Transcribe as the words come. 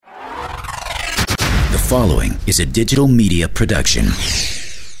following is a digital media production.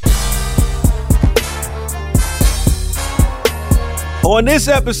 On this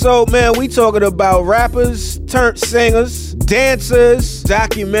episode, man, we talking about rappers, turned singers, dancers,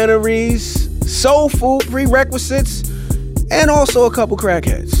 documentaries, soul food prerequisites, and also a couple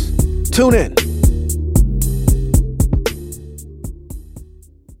crackheads. Tune in.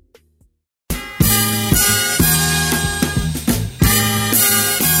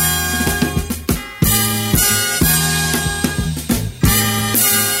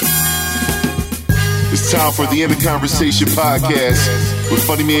 It's time for the End of Conversation podcast with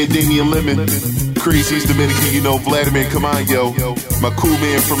funny man Damian Lemon, craziest Dominican you know, Vladimir Camayo, my cool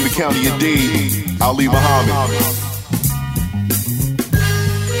man from the county of Dade, Ali Muhammad.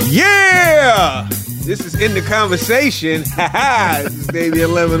 Yeah! This is In the Conversation. This is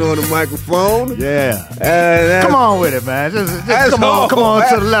Damian Lemon on the microphone. Yeah. Come on with it, man. Just come on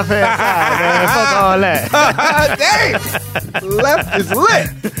to the left-hand side, man. Fuck all that. Damn! Left is lit.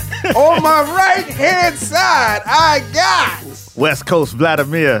 On my right-hand side, I got... West Coast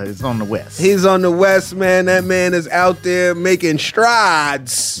Vladimir is on the west. He's on the west, man. That man is out there making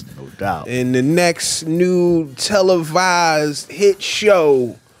strides. No doubt. In the next new televised hit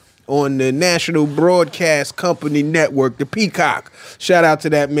show on the National Broadcast Company Network, the Peacock. Shout out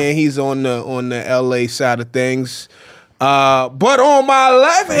to that man. He's on the LA side of things. But on my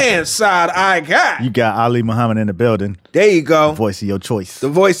left-hand side, I got... You got Ali Muhammad in the building. There you go. The voice of your choice. The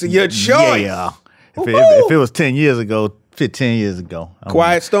voice of your choice. Yeah. If it was 10 years ago, 15 years ago.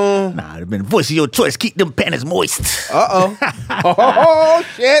 Quiet Storm? Nah, it'd have been the voice of your choice. Keep them panties moist. Uh-oh. Oh,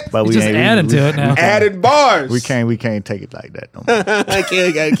 shit. But we just added to it now. Added bars. We can't take it like that no more. I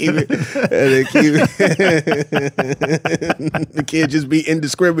can't keep it. You can't just be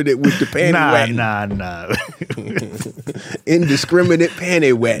indiscriminate with the panty wetting. Nah. Indiscriminate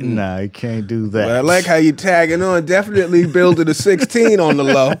panty wetting. Nah, you can't do that. But I like how you tagging on. Definitely building a 16 on the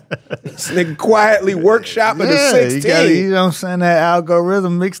low. This nigga quietly workshopping a 16. You know what I'm saying? That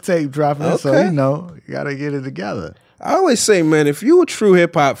algorithm mixtape dropping. Okay. So, you got to get it together. I always say, man, if you a true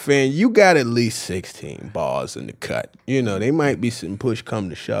hip-hop fan, you got at least 16 bars in the cut. They might be some push come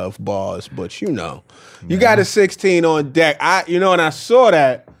to shove bars, but you got a 16 on deck. And I saw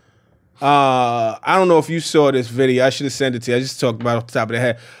that. I don't know if you saw this video. I should have sent it to you. I just talked about it off the top of the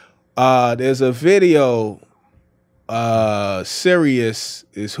head. There's a video, Sirius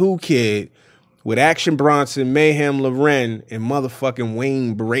is Who Kid, with Action Bronson, Mayhem Loren, and motherfucking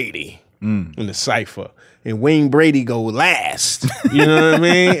Wayne Brady in the cypher. And Wayne Brady go last. You know what I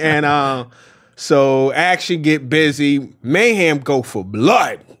mean? And so Action get busy. Mayhem go for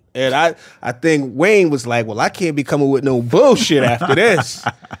blood. And I think Wayne was like, well, I can't be coming with no bullshit after this.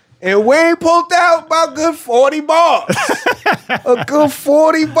 And Wayne pulled out about good 40 bars. A good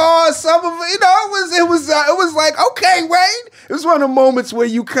 40 bars. Some of it, it was like, okay, Wayne. It was one of the moments where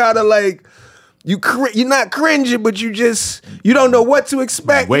you kind of like, you're not cringing, but you don't know what to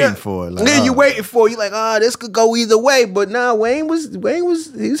expect. Waiting for it. You're waiting for it. You're like, this could go either way. But nah, Wayne was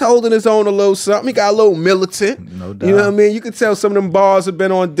he's holding his own a little something. He got a little militant. No doubt. You know what I mean? You could tell some of them bars have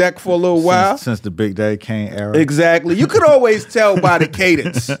been on deck for a little while. Since the Big Daddy Kane era. Exactly. You could always tell by the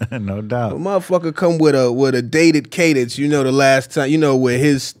cadence. No doubt. A motherfucker come with a dated cadence, the last time, where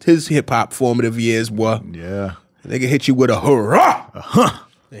his hip hop formative years were. Yeah. They can hit you with a hurrah.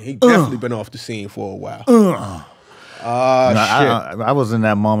 And he definitely been off the scene for a while. Shit. I was in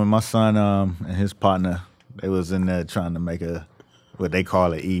that moment. My son and his partner, they was in there trying to make what they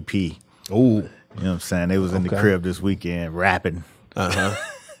call an EP. Ooh. You know what I'm saying? They was in the crib this weekend rapping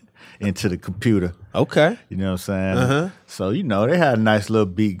into the computer. Okay. You know what I'm saying? So, they had a nice little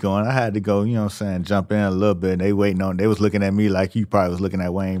beat going. I had to go, jump in a little bit. And they was looking at me like you probably was looking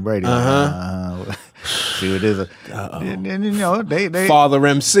at Wayne Brady. See what it is. And they Father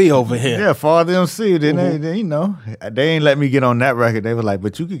MC over here. Yeah, Father MC. Then they ain't let me get on that record. They were like,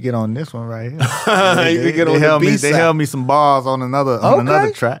 but you could get on this one right here. You could get on the B-side. They held me some bars on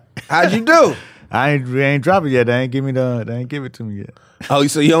another track. How'd you do? We ain't drop it yet. They ain't give it to me yet. Oh,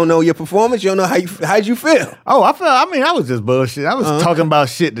 so you don't know your performance? You don't know how'd you feel? Oh, I was just bullshit. I was talking about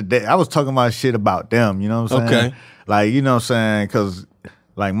shit today. I was talking about shit about them, you know what I'm saying? Okay. Like, you know what I'm saying? Because,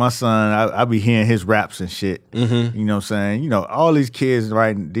 like, my son, I be hearing his raps and shit. Mm-hmm. You know what I'm saying? all these kids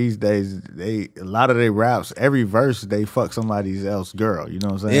right these days, a lot of their raps, every verse, they fuck somebody else's girl. You know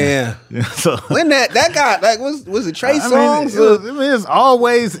what I'm saying? Yeah. So when that got, like, was it Trey Songz? It's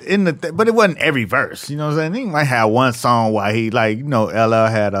always in but it wasn't every verse. You know what I'm saying? He might have one song while he, like, LL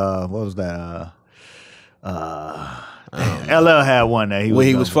had, what was that? LL had one that Where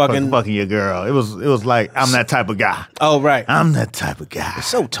he was fucking your girl. It was like, I'm that type of guy. Oh, right. I'm that type of guy.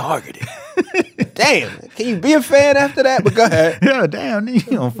 So targeted. Damn. Can you be a fan after that? But go ahead. Yeah, damn, you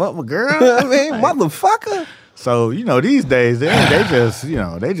don't fuck with girl. I mean, motherfucker. So, these days, they just,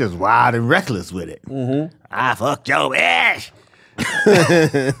 they just wild and reckless with it. Mm-hmm. I fucked your bitch.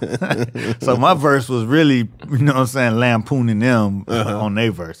 So my verse was really, lampooning them on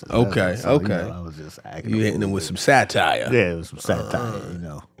their verses. Okay, okay. I was just acting. You hitting them with some satire. Yeah, it was some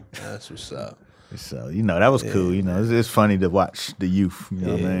satire, That's what's up. So, that was cool. It's funny to watch the youth. You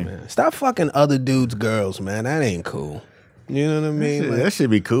know what I mean? Man. Stop fucking other dudes' girls, man. That ain't cool. You know what I mean? That should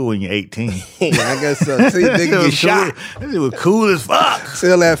be cool when you're 18. I guess so. See, nigga get shot. That shit was cool as fuck.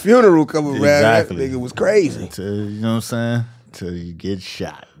 Till that funeral come around, Exactly. that nigga was crazy. You know what I'm saying? Till you get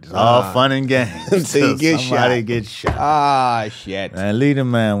shot. It's all fun and games. Until you get somebody shot. gets shot. Ah, shit. Man, lead a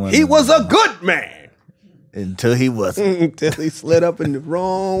man when He was a good man. until he wasn't. Until he slid up in the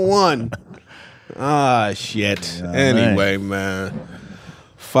wrong one. Ah, shit. Yeah, Anyway, man.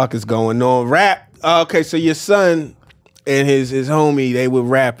 Fuck is going on. Rap. Okay, so your son and his homie, they were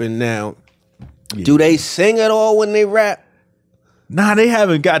rapping now. Yeah. Do they sing at all when they rap? Nah, they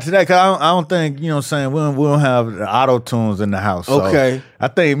haven't got to that because I don't think, we don't have the auto tunes in the house. So Okay. I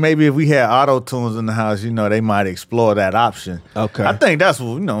think maybe if we had auto tunes in the house, they might explore that option. Okay. I think that's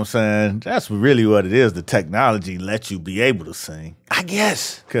what, that's really what it is. The technology lets you be able to sing. I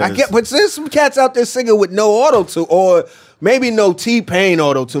guess. 'Cause- But there's some cats out there singing with no auto-tune or maybe no T-Pain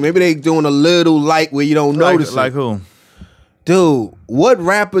auto-tune. Maybe they doing a little light where you don't notice Like it. who? Dude, what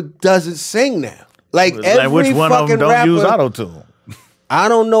rapper doesn't sing now? Like every which one fucking of them don't rapper, use auto tune? I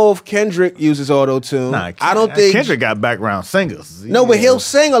don't know if Kendrick uses auto-tune. Nah, I don't think Kendrick got background singers. No, but he'll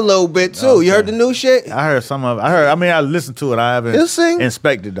sing a little bit too. Okay. You heard the new shit? I heard some of it. I listened to it. I haven't He'll sing.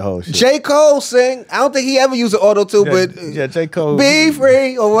 inspected the whole shit. J. Cole sing. I don't think he ever used an auto-tune, but J. Cole. Be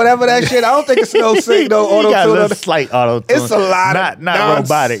Free or whatever that shit. I don't think it's no sing, no He got a auto-tune. little slight auto tune. It's a lot of not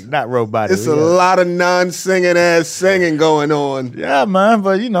robotic. Not robotic. It's a lot of non-singing ass singing going on. Yeah, man,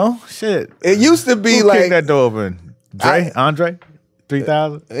 but shit. It used to be Who like kicked that door open? Andre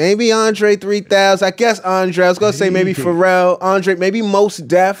 3000. maybe Andre 3000. I guess Andre. I was gonna say maybe Pharrell. Andre, maybe Most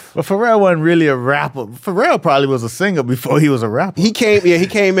Def. But Pharrell wasn't really a rapper. Pharrell probably was a singer before he was a rapper. He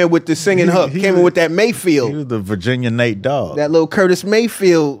came in with the singing hook. he Came in was- with that Mayfield. He was the Virginia Nate Dogg. That little Curtis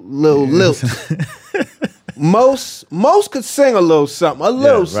Mayfield little lilt. Most could sing a little something.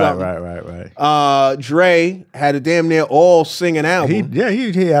 Something. Right. Dre had a damn near all singing album.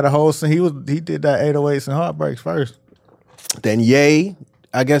 He had a whole thing. He did that 808s and Heartbreaks first. Then Ye,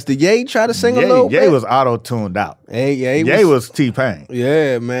 I guess did Ye try to sing a little Ye bit? was auto tuned out. Ye was T-Pain.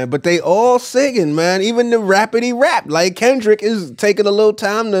 Yeah, man. But they all singing, man. Even the rapidy rap. Like Kendrick is taking a little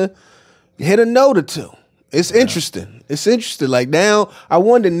time to hit a note or two. It's interesting. It's interesting. Like now, I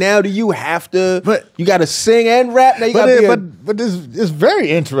wonder now, do you have to? But you got to sing and rap. Now you got to but this is very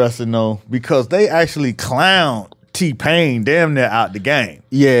interesting though because they actually clown T-Pain damn near out the game.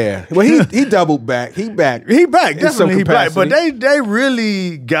 Yeah. Well, he doubled back. He back. He back. in some Definitely he back. But capacity. they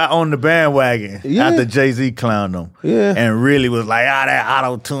really got on the bandwagon after Jay-Z clowned them. Yeah. And really was like, that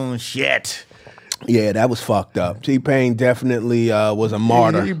auto-tune shit. Yeah, that was fucked up. T-Pain definitely was a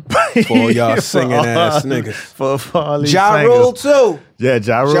martyr for y'all singing ass niggas. For all these Ja singers. Rule too. Yeah,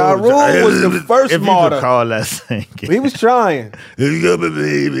 Ja Rule. Ja Rule was the first if martyr. you could call that singing. He was trying. You got me,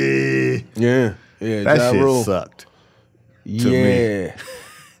 baby. Yeah. That Ja shit Rule. sucked. Yeah.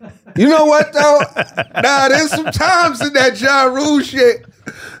 You know what though? Nah, there's some times in that Ja Rule shit.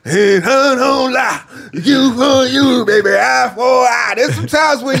 And I don't lie. You for you, baby. I for I. There's some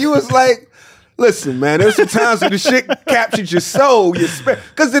times when you was like, listen, man, there's some times when the shit captured your soul, your spirit.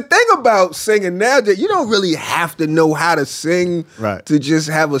 Because the thing about singing now, that you don't really have to know how to sing to just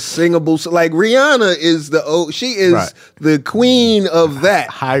have a singable. Like Rihanna is she is the queen of that.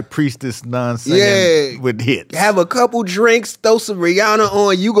 High priestess non-singing with hits. Have a couple drinks, throw some Rihanna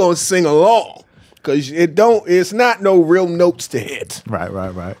on, you gonna sing along. Cause it's not no real notes to hit.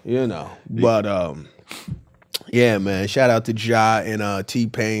 Right. You know. But yeah, man. Shout out to Ja and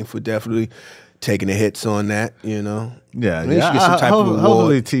T-Pain for definitely taking the hits on that, you know. Yeah. Maybe she get some type of award.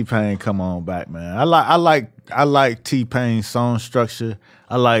 Hopefully T-Pain come on back, man. I like T-Pain's song structure.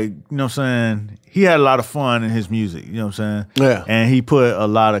 I like, you know what I'm saying? He had a lot of fun in his music, you know what I'm saying? Yeah. And he put a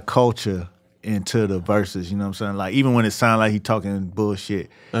lot of culture into the verses, you know what I'm saying? Like even when it sounds like he talking bullshit,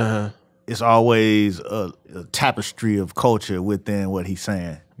 it's always a tapestry of culture within what he's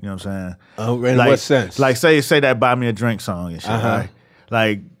saying. You know what I'm saying? Oh, in like, what sense? Like say that Buy Me a Drink song and shit, right?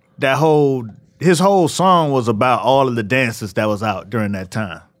 Like his whole song was about all of the dances that was out during that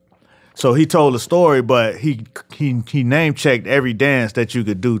time. So he told a story, but he name checked every dance that you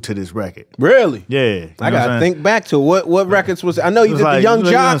could do to this record. Really? Yeah. You know I gotta think back to what records was. I know you did the Young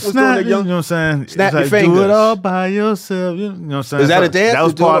Jock was doing the Young. You know what I'm saying? Snap your like, fingers. Do it all by yourself. You know what I'm saying? Is that a dance?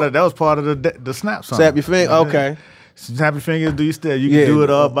 That was part of the Snap song. Snap your finger. Okay. Snap your fingers, do your step. You can do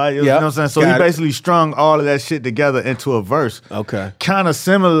it all by yourself. You know what I'm saying? So he basically strung all of that shit together into a verse. Okay. Kind of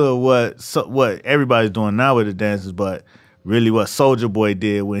similar to what everybody's doing now with the dances, but really what Soulja Boy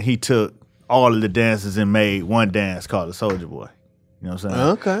did when he took all of the dances and made one dance called the Soulja Boy. You know what I'm saying?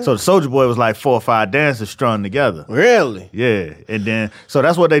 Okay. So the Soulja Boy was like 4 or 5 dances strung together. Really? Yeah. And then, so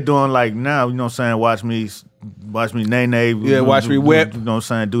that's what they doing like now, you know what I'm saying? Watch me nay. Yeah, watch me whip. You know what I'm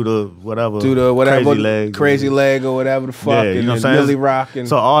saying? Do the whatever. Crazy leg or whatever the fuck. Yeah, you know what I'm saying? Millie Rock.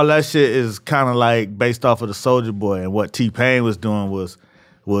 So all that shit is kind of like based off of the Soulja Boy, and what T-Pain was doing was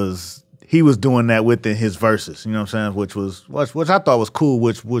he was doing that within his verses. You know what I'm saying? Which I thought was cool.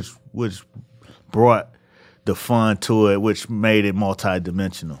 Which brought the fun to it, which made it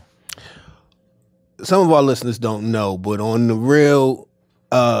multi-dimensional. Some of our listeners don't know, but on the real,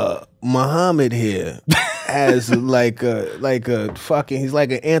 Muhammad here has like a fucking, he's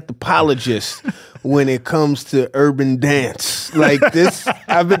like an anthropologist when it comes to urban dance. Like this,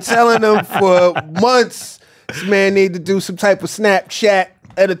 I've been telling him for months, this man need to do some type of Snapchat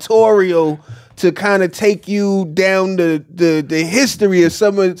editorial to kind of take you down the history of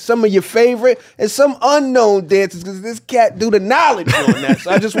some of your favorite and some unknown dances, because this cat do the knowledge on that.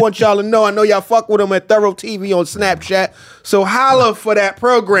 So I just want y'all to know. I know y'all fuck with him at Thorough TV on Snapchat. So holla for that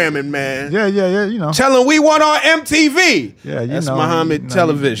programming, man. Yeah. You know, tell him we want our MTV. Yeah, that's Muhammad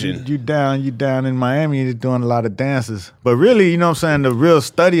Television. You down in Miami, you're doing a lot of dances. But really, you know what I'm saying, the real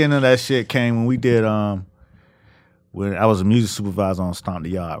studying of that shit came when we did when I was a music supervisor on Stomp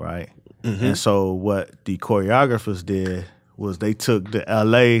the Yard, right? Mm-hmm. And so what the choreographers did was they took the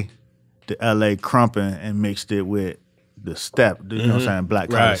LA crumping and mixed it with the step, you know what I'm saying, black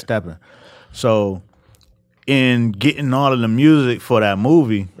collar stepping. So in getting all of the music for that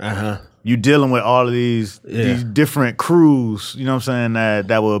movie, you dealing with all of these different crews, you know what I'm saying,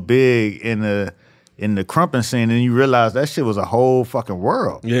 that were big in the crumping scene, and you realize that shit was a whole fucking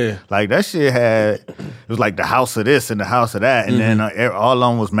world. Yeah. Like that shit it was like the house of this and the house of that, and then all of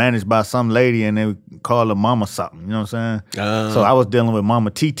them was managed by some lady, and they called her Mama something, you know what I'm saying? So I was dealing with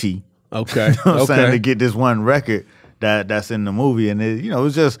Mama TT. Okay. You know what I'm saying, to get this one record that's in the movie, and it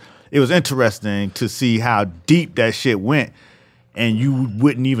was interesting to see how deep that shit went, and you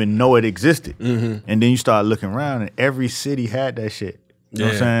wouldn't even know it existed. And then you start looking around, and every city had that shit. You know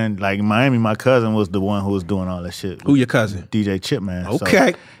what I'm saying? Like in Miami, my cousin was the one who was doing all that shit. Who your cousin? DJ Chipman.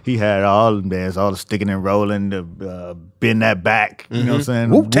 Okay. So he had all the bands, all the sticking and rolling, the bend that back. You know what I'm saying?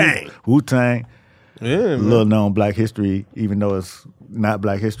 Wu-Tang. Wu-Tang. Yeah, man. Little known Black History, even though it's not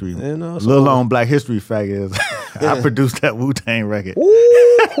Black History. Yeah, no, little known Black History fact is I produced that Wu-Tang record.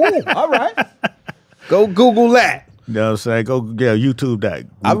 Ooh, cool. All right. Go Google that. You know what I'm saying? Go YouTube that.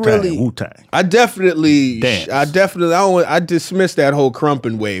 Wu-Tang. I dismissed that whole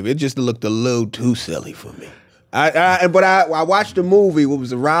crumping wave. It just looked a little too silly for me. But I watched the movie. What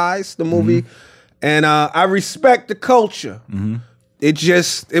was the Rise? The movie, and I respect the culture.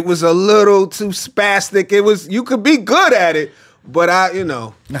 It was a little too spastic. You could be good at it, but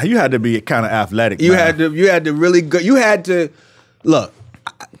Now you had to be kind of athletic. You had to really go. You had to look.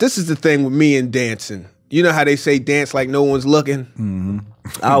 This is the thing with me and dancing. You know how they say dance like no one's looking?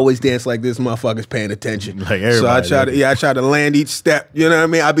 I always dance like this motherfucker's paying attention. Like everybody. So I try to land each step. You know what I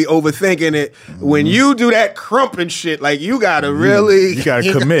mean? I be overthinking it. When you do that crumping shit, like you gotta really, you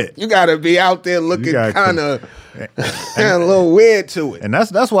gotta commit. You gotta be out there looking kind of a little weird to it. And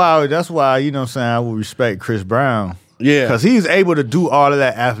that's why you know what I'm saying, I would respect Chris Brown. Yeah. Because he's able to do all of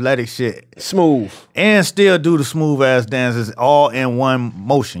that athletic shit. Smooth. And still do the smooth ass dances all in one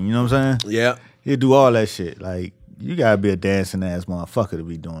motion. You know what I'm saying? Yeah. He'll do all that shit. Like, you gotta be a dancing ass motherfucker to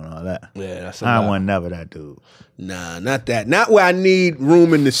be doing all that. Yeah, that's I wasn't never that dude. Nah, not that. Not where I need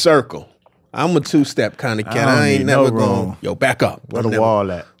room in the circle. I'm a two-step kind of cat. I ain't never going. Yo, back up. Where the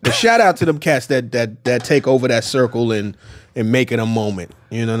wall at? But shout out to them cats that take over that circle and make it a moment.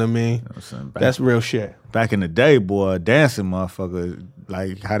 You know what I mean? You know that's real shit. Back in the day, boy, dancing motherfucker,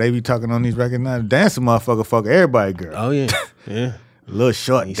 like how they be talking on these records now, dancing motherfucker fuck everybody, girl. Oh yeah, yeah. Little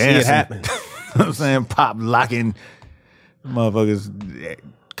short you dancing. See it happen. You know what I'm saying? Pop locking motherfuckers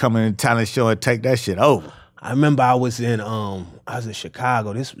coming in talent show and take that shit over. I remember I was in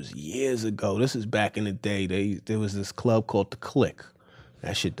Chicago. This was years ago. This is back in the day. There was this club called The Click.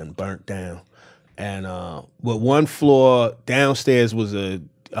 That shit done burnt down. And with one floor downstairs was a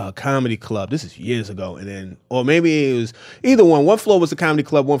comedy club. This is years ago, and then, or maybe it was either one. One floor was the comedy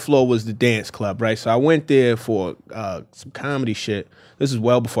club, one floor was the dance club, right? So I went there for some comedy shit. This is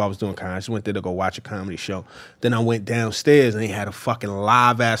well before I was doing comedy. I just went there to go watch a comedy show. Then I went downstairs, and they had a fucking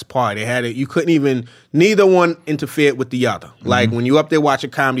live ass party. They had it. You couldn't even. Neither one interfered with the other. Like when you up there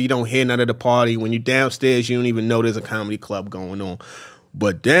watching comedy, you don't hear none of the party. When you downstairs, you don't even know there's a comedy club going on.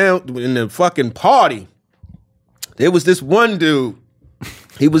 But down in the fucking party, there was this one dude.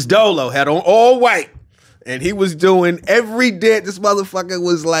 He was Dolo, had on all white, and he was doing every dance. This motherfucker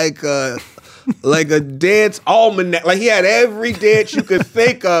was like a dance almanac. Like he had every dance you could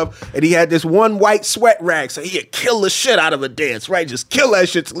think of, and he had this one white sweat rag, so he'd kill the shit out of a dance, right? Just kill that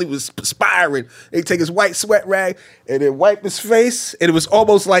shit till he was perspiring. He'd take his white sweat rag and then wipe his face, and it was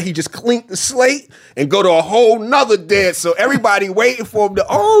almost like he just cleaned the slate and go to a whole nother dance. So everybody waiting for him to,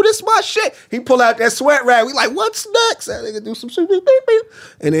 oh, this my shit. He pull out that sweat rag. We like, what's next? That nigga do some shit,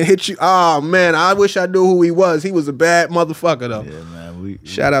 and then hit you. Oh man, I wish I knew who he was. He was a bad motherfucker though. Yeah, man.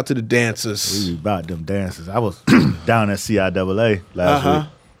 Shout out to the dancers. We about them dances. I was down at CIAA last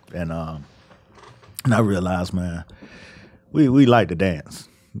week, and I realized, man, we like to dance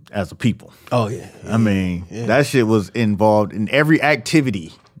as a people. Oh yeah. I mean, that shit was involved in every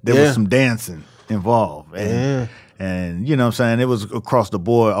activity. There was some dancing involved, and you know what I'm saying. It was across the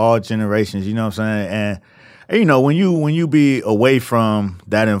board, all generations. You know what I'm saying, and you know when you be away from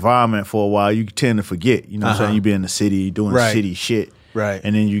that environment for a while, you tend to forget. You know what I'm saying. You be in the city doing city shit. Right.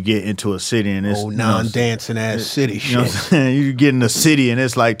 And then you get into a city and it's non-dancing ass city shit. You know what I'm saying? You get in the city and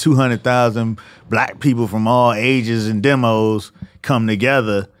it's like 200,000 black people from all ages and demos come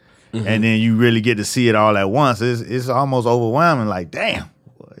together, and then you really get to see it all at once. It's almost overwhelming. Like, damn,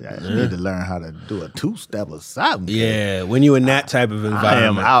 I need to learn how to do a two-step or something. Yeah, when you in that type of environment. I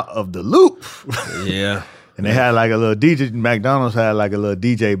am out of the loop. Yeah. And they had like a little DJ. McDonald's had like a little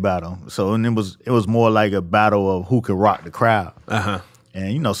DJ battle. So and it was more like a battle of who could rock the crowd.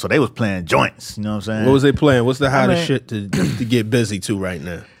 And you know, so they was playing joints. You know what I'm saying? What was they playing? What's the hottest shit to get busy to right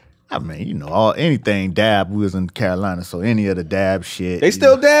now? I mean, you know, anything dab. We was in Carolina, so any of the dab shit. They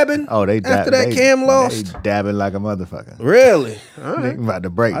still dabbing? Oh, they dab. After that Cam lost? They dabbing like a motherfucker. Really? All right. They about to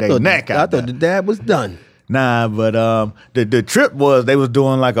break their neck out. I thought the dab was done. Nah, but the trip was they was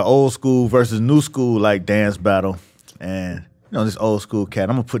doing like an old school versus new school like dance battle, and you know this old school cat.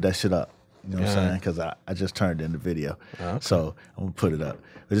 I'm gonna put that shit up. You know what I'm saying? Because I just turned in the video, so I'm gonna put it up.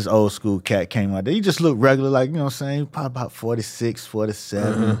 But this old school cat came out there. He just looked regular, like you know what I'm saying. Probably about 46,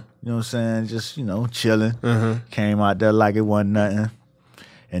 47. You know what I'm saying? Just you know chilling. Came out there like it wasn't nothing.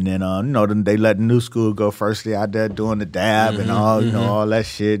 And then, you know, they let the new school go first. They out there doing the dab and all, you know, all that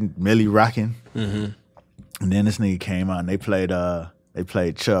shit. Millie rocking. And then this nigga came out and they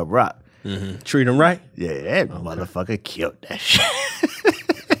played Chubb Rock. Treat him right? Yeah, that motherfucker killed that shit.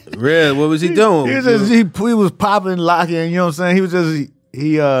 Really? What was he doing? He was popping, locking, you know what I'm saying? He was just,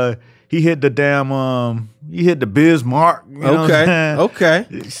 he hit the damn, he hit the Bismarck. You know what I'm saying?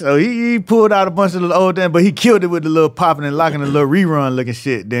 Okay. So he pulled out a bunch of the old damn, but he killed it with the little popping and locking, the little rerun looking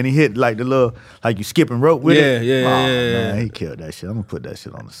shit. Then he hit like the little, like you skipping rope with it. Yeah. Man, he killed that shit. I'm gonna put that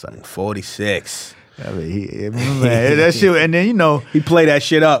shit on the site. 46. I mean, man, that shit, and then you know he played that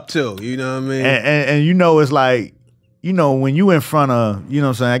shit up too. You know what I mean? And you know it's like, you know, when you in front of, you know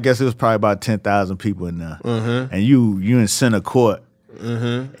what I'm saying? I guess it was probably about 10,000 people in there, and you in center court.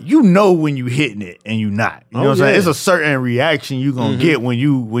 You know when you hitting it and you not. You know what I'm saying? It's a certain reaction you gonna get when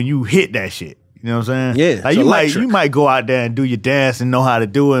you hit that shit. You know what I'm saying? Yeah. Like you might go out there and do your dance and know how to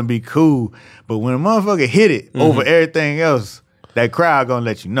do it and be cool, but when a motherfucker hit it over everything else, that crowd gonna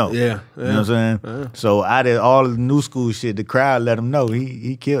let you know. Yeah. You know what I'm saying? So out of all the new school shit, the crowd let him know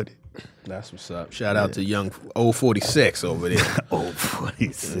he killed it. That's what's up. Shout out to young old 46 over there. Old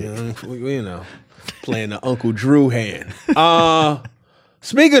 46. You know, playing the Uncle Drew hand.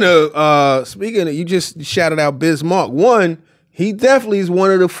 Speaking of, you just shouted out Bismarck. One, he definitely is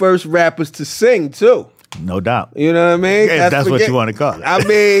one of the first rappers to sing too. No doubt. You know what I mean? That's what you want to call it. I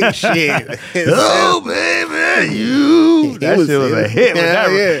mean, shit. Oh, baby, you. That shit was a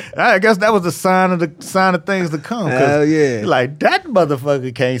hit. I guess that was the sign of things to come. Hell yeah. Like, that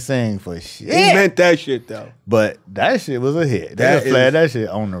motherfucker can't sing for shit. He meant that shit, though. But that shit was a hit. They just played that shit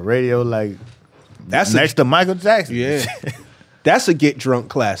on the radio like next to Michael Jackson. Yeah. That's a get drunk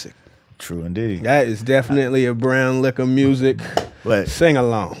classic. True indeed. That is definitely a brown liquor music. But sing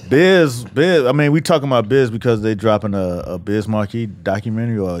along. Biz. I mean, we talking about Biz because they dropping a Biz Markie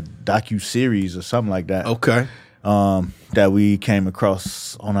documentary or a docu-series or something like that. Okay. That we came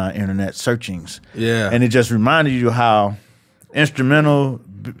across on our internet searchings. Yeah. And it just reminded you how instrumental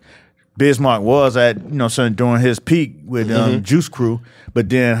Bismarck was at, during his peak with Juice Crew, but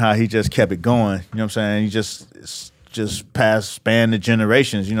then how he just kept it going. You know what I'm saying? He just spanned the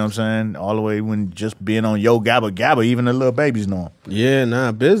generations, you know what I'm saying? All the way when just being on Yo Gabba Gabba, even the little babies know him. Yeah,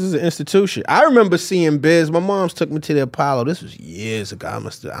 nah, Biz is an institution. I remember seeing Biz. My mom's took me to the Apollo. This was years ago. I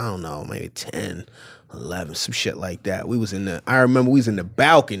don't know, maybe 10, 11, some shit like that. I remember we was in the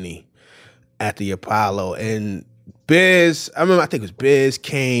balcony at the Apollo, and Biz, I think it was Biz,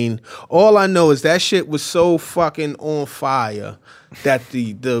 Kane. All I know is that shit was so fucking on fire that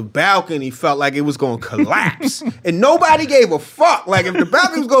the balcony felt like it was gonna collapse. And nobody gave a fuck. Like, if the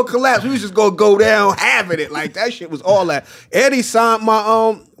balcony was gonna collapse, we was just gonna go down having it. Like, that shit was all that. Eddie signed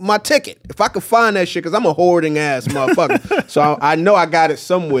my ticket. If I could find that shit, because I'm a hoarding ass motherfucker. So I know I got it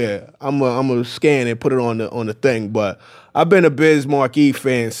somewhere. I'm gonna scan it, put it on the thing. But I've been a Biz Markie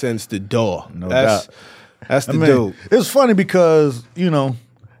fan since the door. No doubt. That's the dude. It was funny because,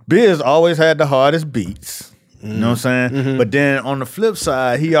 Biz always had the hardest beats. You know what I'm saying? Mm-hmm. But then on the flip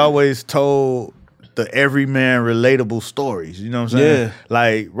side, he always told the everyman relatable stories. You know what I'm saying? Yeah.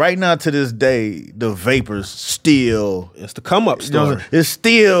 Like, right now to this day, the Vapors still... It's the come-up story. It's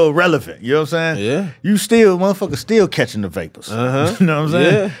still relevant. You know what I'm saying? Yeah. Motherfuckers still catching the Vapors. Uh-huh. You know what I'm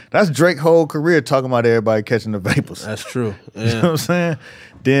saying? Yeah. That's Drake's whole career, talking about everybody catching the Vapors. That's true. Yeah. You know what I'm saying?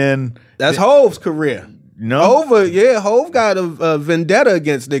 Then... That's Hov's career. No? Hov got a vendetta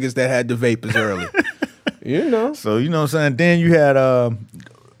against niggas that had the Vapors early. So, you know what I'm saying? Then you had,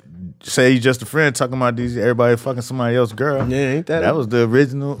 say you just a friend talking about everybody fucking somebody else's girl. Yeah, ain't that? That was the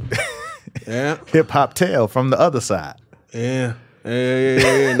original hip-hop tale from the other side. Yeah.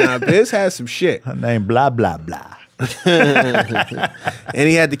 Nah, Biz had some shit. Her name blah, blah, blah. And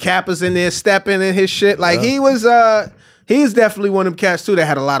he had the Kappas in there stepping in his shit. Like, he's definitely one of them cats, too, that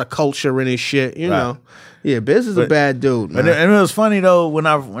had a lot of culture in his shit, you know. Yeah, Biz is a bad dude, man. And it was funny, though, when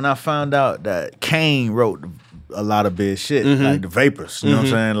I found out that Kane wrote a lot of Biz shit, like the Vapors. You know what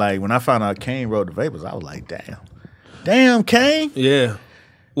I'm saying? Like, when I found out Kane wrote the Vapors, I was like, damn. Damn, Kane? Yeah.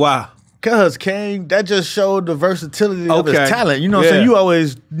 Why? Because Kane, that just showed the versatility of his talent. You know what I'm saying? You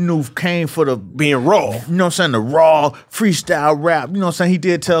always knew Kane for the... being raw. You know what I'm saying? The raw freestyle rap. You know what I'm saying? He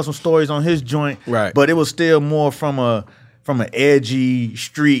did tell some stories on his joint. Right. But it was still more from an edgy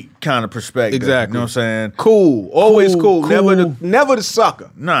street kind of perspective. Exactly. You know what I'm saying? Cool. Always cool. Cool. Never the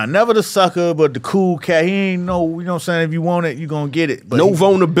sucker. Nah, never the sucker, but the cool cat. He ain't no, you know what I'm saying? If you want it, you gonna get it. But no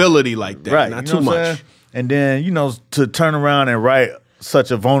vulnerability like that. Right. Not you know too what I'm much. saying? And then, to turn around and write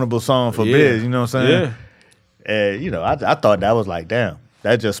such a vulnerable song for Biz, you know what I'm saying? Yeah. And, I thought that was like, damn.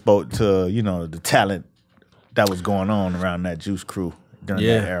 That just spoke to, the talent that was going on around that Juice Crew during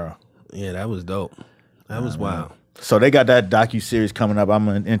that era. Yeah, that was dope. That was wild. So they got that docu-series coming up. I'm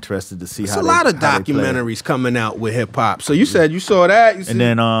interested to see There's how a lot of documentaries coming out with hip-hop. So you said you saw that. And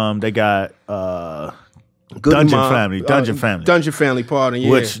then they got Dungeon Family. Dungeon Family, pardon,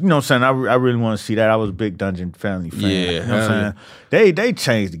 yeah. Which, you know what I'm saying, I really want to see that. I was a big Dungeon Family fan. Yeah. You know what I'm saying? They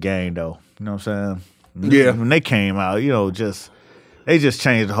changed the game, though. You know what I'm saying? Yeah. When they came out, they just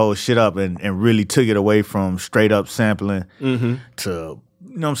changed the whole shit up and really took it away from straight up sampling to, you know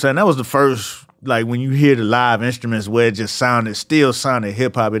what I'm saying? That was the first, like, when you hear the live instruments where it just still sounded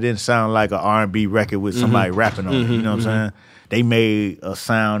hip-hop. It didn't sound like an R&B record with somebody rapping on it. You know what I'm saying? They made a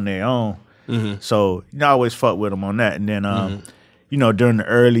sound their own. So, I always fuck with them on that. And then, during the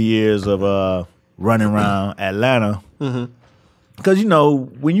early years of running around Atlanta, because,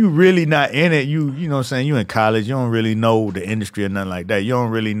 when you really not in it, you know what I'm saying, you in college, you don't really know the industry or nothing like that. You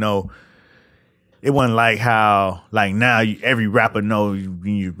don't really know. It wasn't like how, like now, every rapper know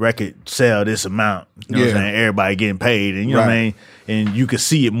when your record sell this amount. You know what I'm saying? Everybody getting paid. And you know what I mean? And you can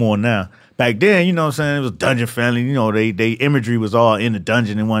see it more now. Back then, you know what I'm saying, it was Dungeon Family. They imagery was all in the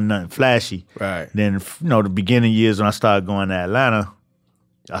dungeon and wasn't nothing flashy. Right. Then, the beginning years when I started going to Atlanta,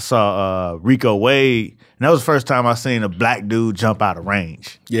 I saw Rico Wade. And that was the first time I seen a black dude jump out of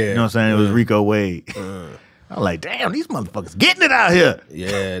range. Yeah. You know what I'm saying? It was Rico Wade. I was like, damn, these motherfuckers getting it out here.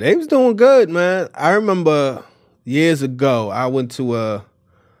 Yeah, they was doing good, man. I remember years ago, I was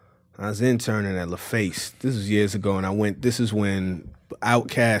interning at LaFace. This was years ago, and this is when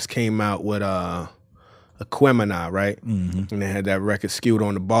Outkast came out with Aquemini, right? And they had that record Skewed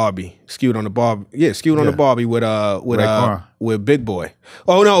on the Barbie with with Big Boy.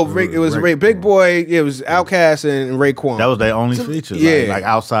 Oh no, it was Big Boy. It was Outkast and Raekwon. That was their only feature, like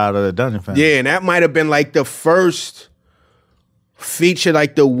outside of the Dungeon Family. Yeah, and that might have been like the first feature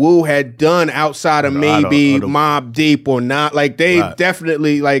like the Wu had done outside of maybe Mobb Deep or not. Like they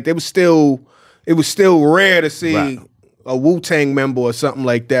definitely it was still rare to see a Wu-Tang member or something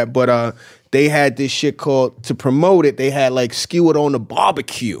like that. But they had this shit called, to promote it, they had like Skew It on the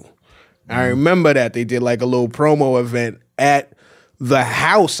Barbecue. I remember that they did like a little promo event at the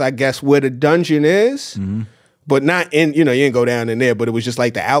house, I guess, where the dungeon is. But not in, you didn't go down in there, but it was just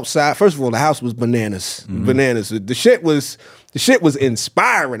like the outside. First of all, the house was bananas. Bananas. The shit was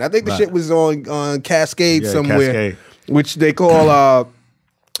inspiring. I think the shit was on Cascade somewhere, Cascade. Which they call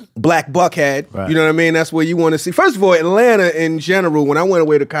Black Buckhead. Right. You know what I mean? That's where you want to see. First of all, Atlanta in general, when I went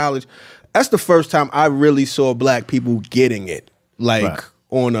away to college, that's the first time I really saw black people getting it. Like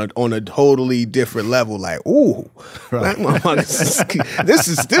on a totally different level. Like, ooh, this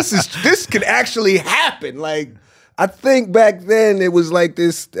could actually happen. Like, I think back then it was like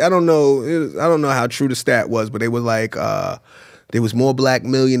this. I don't know how true the stat was, but they were like there was more black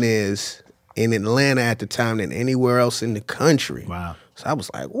millionaires in Atlanta at the time than anywhere else in the country. Wow. So I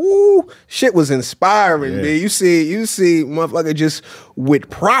was like, ooh, shit was inspiring, man. You see motherfucker just with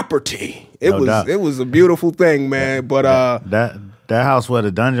property. It was a beautiful thing, man. But that house where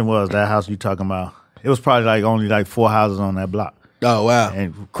the dungeon was, that house you talking about, it was probably only 4 houses on that block. Oh, wow.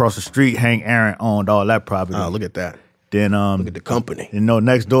 And across the street, Hank Aaron owned all that property. Oh, look at that. Then look at the company.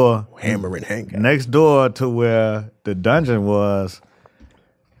 Next door. Hammer and Hank. Next door to where the dungeon was,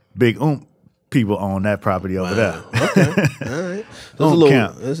 Big people own that property over there. Okay. All right.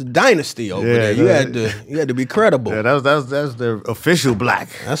 There's a dynasty over there. You had to be credible. Yeah, that's the official black.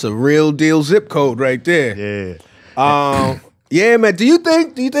 That's a real deal zip code right there. Yeah. Yeah, man. Do you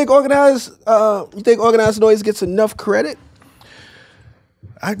think organized noise gets enough credit?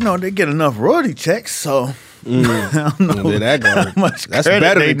 I know they get enough royalty checks, so I don't know how much that's credit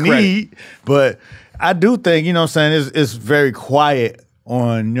better they than credit. need. But I do think, it's very quiet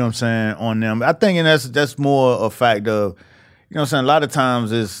on, on them. I think that's more a fact of, a lot of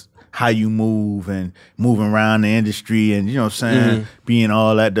times it's how you move and moving around the industry and, being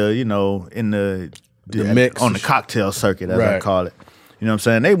all at the, in the mix on the cocktail circuit, as I call it.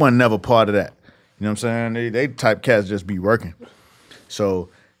 They weren't never part of that. They type cats just be working. So,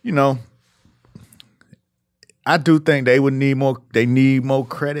 I do think they need more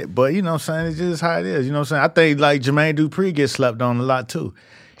credit, but it's just how it is. I think like Jermaine Dupri gets slept on a lot too.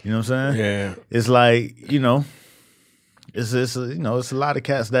 You know what I'm saying? Yeah. It's like, it's a lot of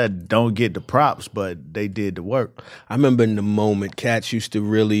cats that don't get the props, but they did the work. I remember in the moment, cats used to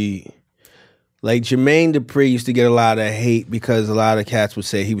really, like Jermaine Dupri used to get a lot of hate because a lot of cats would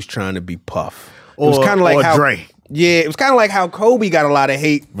say he was trying to be Puff. It was kind of like how Dre. Yeah, it was kind of like how Kobe got a lot of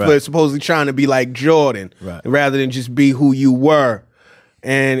hate for supposedly trying to be like Jordan, rather than just be who you were.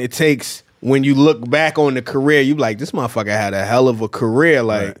 And it takes, when you look back on the career, you like, this motherfucker had a hell of a career.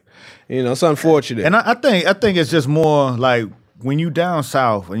 Like, it's unfortunate. And I think it's just more like when you down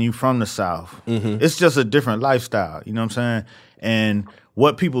south and you from the south, it's just a different lifestyle. You know what I'm saying? And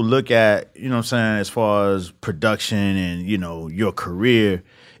what people look at, as far as production and, your career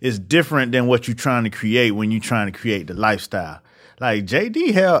is different than what you're trying to create when you're trying to create the lifestyle. Like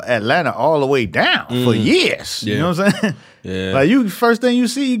JD held Atlanta all the way down for years. Yeah. You know what I'm saying? Yeah. Like first thing you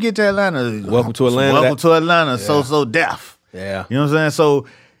see, you get to Atlanta. Welcome to Atlanta. Welcome to Atlanta. Yeah. So deaf. Yeah. You know what I'm saying? So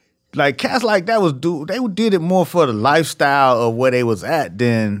like cats like that they did it more for the lifestyle of where they was at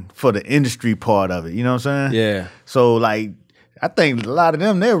than for the industry part of it. You know what I'm saying? Yeah. So like I think a lot of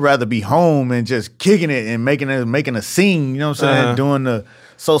them, they'd rather be home and just kicking it and making a scene, you know what I'm saying? Doing the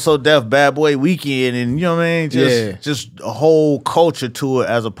So Def Bad Boy Weekend and, you know what I mean? Just a whole culture to it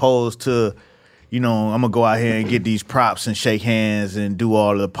as opposed to, I'm going to go out here and get these props and shake hands and do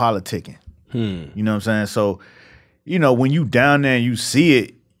all the politicking. You know what I'm saying? So, when you down there and you see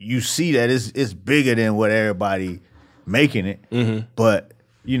it, you see that it's bigger than what everybody making it. But,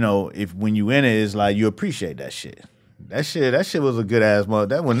 when you in it, it's like you appreciate that shit. That shit was a good ass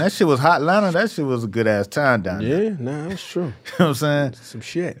mother. When that shit was hot Atlanta, that shit was a good ass time down there. Yeah, that's true. You know what I'm saying? Some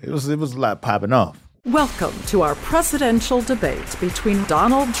shit. It was a lot popping off. Welcome to our presidential debate between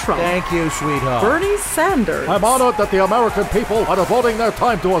Donald Trump. Thank you, sweetheart. Bernie Sanders. I'm honored that the American people are devoting their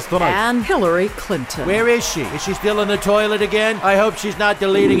time to us tonight. And Hillary Clinton. Where is she? Is she still in the toilet again? I hope she's not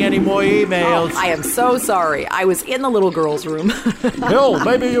deleting any more emails. Oh, I am so sorry. I was in the little girl's room. Hill,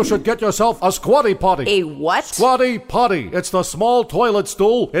 maybe you should get yourself a squatty potty. A what? Squatty potty. It's the small toilet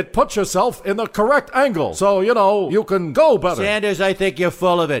stool. It puts yourself in the correct angle. So, you can go better. Sanders, I think you're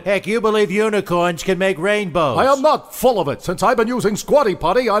full of it. Heck, you believe unicorns can make rainbows. I am not full of it. Since I've been using Squatty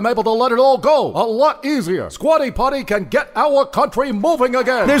Potty, I'm able to let it all go a lot easier. Squatty Potty can get our country moving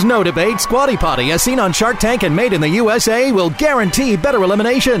again. There's no debate. Squatty Potty, as seen on Shark Tank and made in the USA, will guarantee better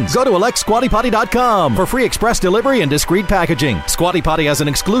eliminations. Go to electsquattypotty.com for free express delivery and discreet packaging. Squatty Potty has an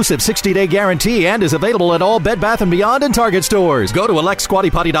exclusive 60-day guarantee and is available at all Bed Bath & Beyond and Target stores. Go to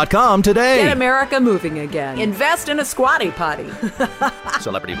electsquattypotty.com today. Get America moving again. Invest in a Squatty Potty.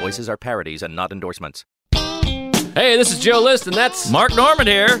 Celebrity voices are parodies and not endorsements. Hey, this is Joe List, and that's Mark Norman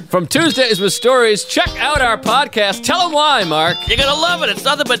here. From Tuesdays with Stories, check out our podcast. Tell them why, Mark. You're going to love it. It's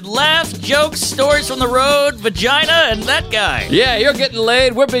nothing but laughs, jokes, stories from the road, vagina, and that guy. Yeah, you're getting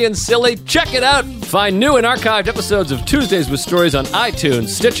laid. We're being silly. Check it out. Find new and archived episodes of Tuesdays with Stories on iTunes,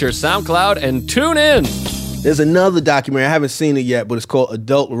 Stitcher, SoundCloud, and TuneIn. There's another documentary, I haven't seen it yet, but it's called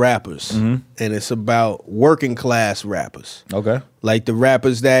Adult Rappers. And it's about working class rappers. Okay. Like the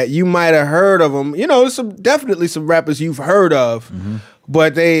rappers that you might have heard of them. You know, there's definitely some rappers you've heard of,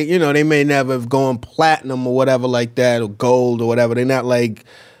 but they, you know, they may never have gone platinum or whatever like that, or gold or whatever. They're not like,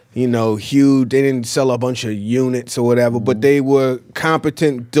 you know, huge. They didn't sell a bunch of units or whatever, but they were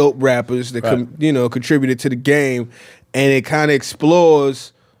competent, dope rappers that, you know, contributed to the game. And it kind of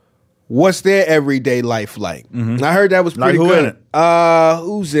explores what's their everyday life like. I heard that was pretty who good. in it?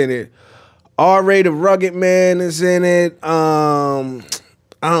 Who's in it? R-Ray the Rugged Man is in it. I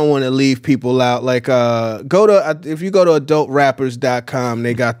don't want to leave people out. Like, if you go to adultrappers.com,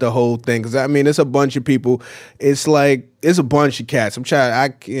 they got the whole thing. Because, I mean, it's a bunch of people. It's like, it's a bunch of cats. I'm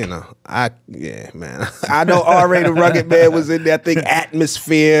trying, yeah, man. I know R-Ray the Rugged Man was in there. I think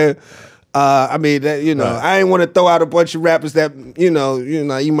Atmosphere. I mean, that, you know, I ain't want to throw out a bunch of rappers that, you know,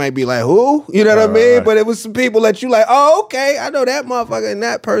 you might be like, who? You know what I mean? But it was some people that you like, oh, okay, I know that motherfucker and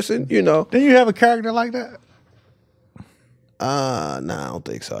that person, you know. Didn't you have a character like that? Nah, I don't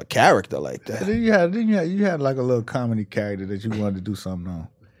think so. A character like that. You had like a little comedy character that you wanted to do something on.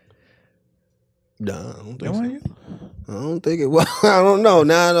 Nah, I don't think so. I don't think it was. I don't know.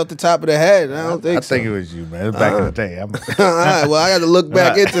 Now off the top of the head, I don't think so. I think it was you, man. It was back in the day. All right, well, I got to look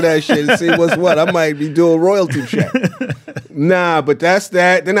back into that shit and see what's what. I might be doing royalty check. Nah, but that's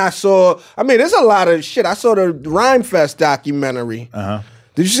that. Then I saw, I mean, there's a lot of shit. I saw the Rhymefest documentary.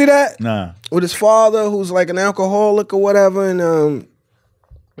 Did you see that? Nah. With his father, who's like an alcoholic or whatever, and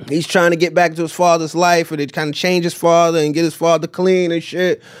he's trying to get back to his father's life, and it kind of change his father and get his father clean and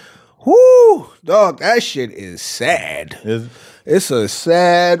shit. Whoo, dog, that shit is sad. It's a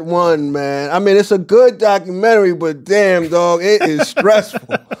sad one, man. I mean, it's a good documentary, but damn, dog, it is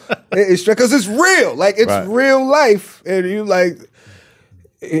stressful. It is stressful because it's real. Like, it's real life, and you like,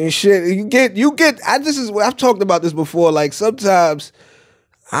 and shit. You get. I've talked about this before. Like, sometimes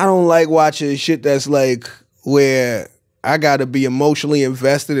I don't like watching shit that's like where I gotta be emotionally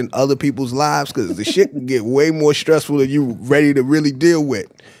invested in other people's lives because the shit can get way more stressful than you ready to really deal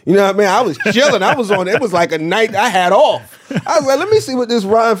with. You know what I mean? I was chilling. It was like a night I had off. I was like, let me see what this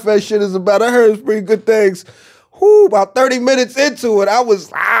Rhymefest shit is about. I heard some pretty good things. Whoo, about 30 minutes into it,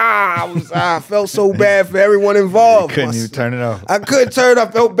 I felt so bad for everyone involved. Couldn't you turn it off? I couldn't turn it off.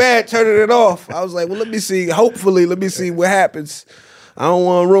 I felt bad turning it off. I was like, well, let me see. Hopefully, let me see what happens. I don't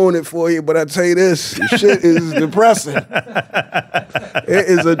want to ruin it for you, but I tell you this shit is depressing. It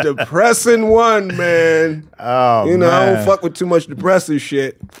is a depressing one, man. Oh, you know, man. I don't fuck with too much depressing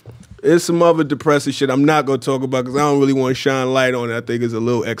shit. There's some other depressing shit I'm not going to talk about because I don't really want to shine light on it. I think it's a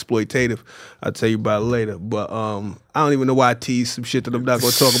little exploitative. I'll tell you about it later. But I don't even know why I tease some shit that I'm not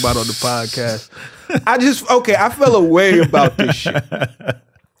going to talk about on the podcast. I feel a way about this shit.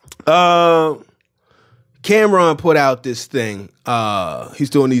 Cameron put out this thing.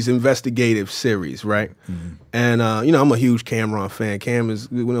 He's doing these investigative series, right? And I'm a huge Cameron fan. Cam is,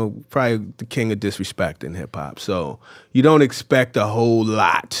 probably the king of disrespect in hip hop. So you don't expect a whole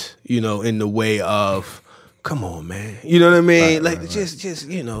lot, in the way of, come on, man. You know what I mean? Just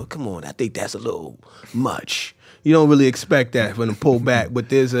come on. I think that's a little much. You don't really expect that from him to pull back. But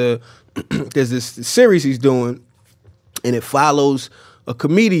there's this series he's doing, and it follows a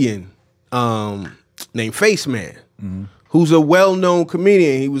comedian named Face Man, who's a well-known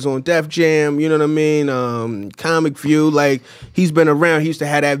comedian. He was on Def Jam, you know what I mean? Comic View, like, he's been around. He used to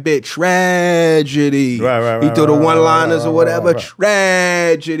have that bit, Tragedy. Right. He threw the one-liners or whatever,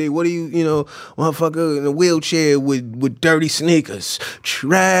 Tragedy. What do you, motherfucker in a wheelchair with dirty sneakers,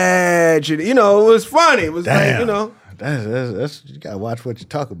 Tragedy. It was funny. It was Damn. like, That's you gotta watch what you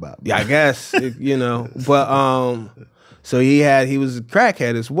talk about. Yeah, I guess, but, so he was a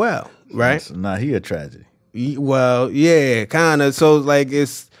crackhead as well. Right? So now he a tragedy. Well, yeah, kind of. So, like,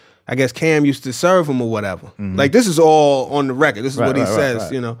 I guess Cam used to serve him or whatever. Like, this is all on the record. This is what he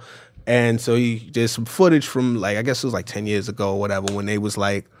says, And so there's some footage from like, I guess it was like 10 years ago or whatever, when they was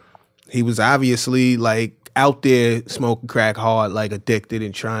like, he was obviously like out there smoking crack hard, like addicted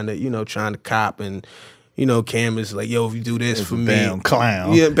and trying to cop, and cameras like, yo, if you do this for me, damn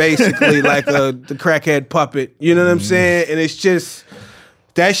clown. Yeah, basically like the crackhead puppet. You know what I'm saying? And it's just,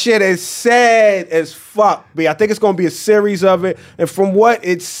 that shit is sad as fuck. But I think it's gonna be a series of it. And from what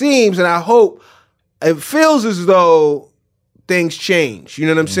it seems, and I hope, it feels as though things change. You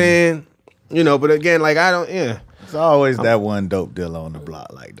know what I'm saying? But again, like It's always that one dope dealer on the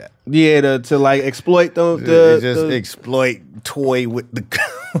block like that. Yeah, to like exploit exploit, toy with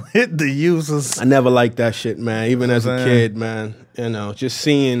the users. I never liked that shit, man. Even as a kid, man. Just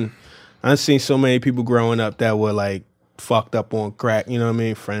I've seen so many people growing up that were like fucked up on crack. You know what I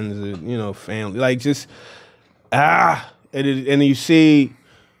mean? Friends, family, like just and you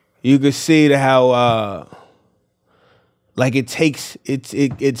could see how. Like it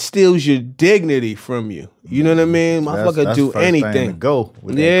steals your dignity from you. You know what I mean? Motherfucker do anything. To go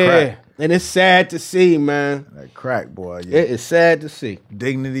with that crack. And it's sad to see, man. That crack, boy. Yeah. It is sad to see.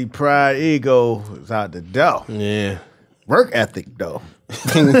 Dignity, pride, ego is out the door. Yeah. Work ethic, though.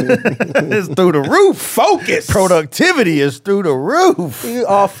 It's through the roof. Focus. Productivity is through the roof. You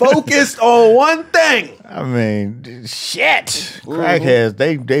are focused on one thing. I mean, shit. Crackheads,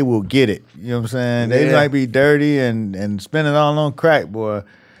 they will get it. You know what I'm saying? They might be dirty and spend it all on crack, boy.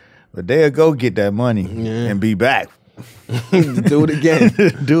 But they'll go get that money and be back. Do it again.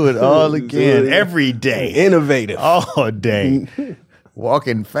 Do it all again. Every day. Innovative. All day.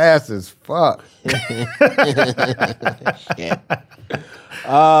 Walking fast as fuck.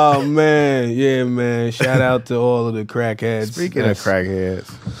 Oh, man. Yeah, man. Shout out to all of the crackheads. Speaking of crackheads.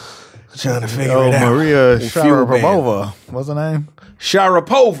 Trying to figure it out. Maria Sharapova. What's her name?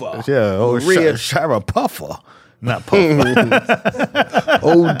 Sharapova. Yeah, Maria Sharapuffer. Not Puffer.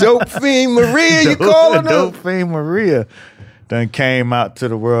 Dope fiend Maria, you calling her? Dope fiend Maria done came out to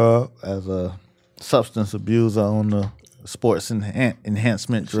the world as a substance abuser on the sports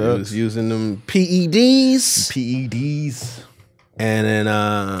enhancement drugs. She was using them PEDs. And then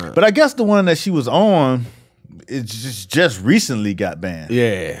but I guess the one that she was on, it just recently got banned.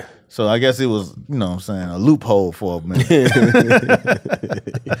 Yeah. So I guess it was, a loophole for a minute.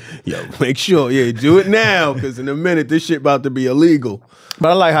 Yo, make sure, do it now, because in a minute this shit about to be illegal.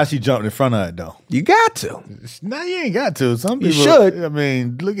 But I like how she jumped in front of it, though. You got to. No, you ain't got to. Some people should. I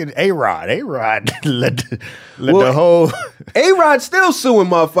mean, look at A-Rod. A-Rod let the whole... A-Rod's still suing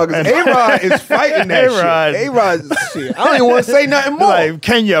motherfuckers. A-Rod is fighting that A-Rod. shit. A-Rod's shit. I don't even want to say nothing more. Like,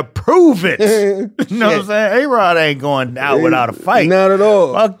 can you prove it? You know what I'm saying? A-Rod ain't going out without a fight. Not at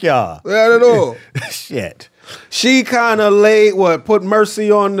all. Fuck y'all. Not at all. Shit. She kind of put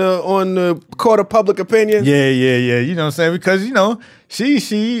mercy on the court of public opinion. Yeah. You know what I'm saying? Because,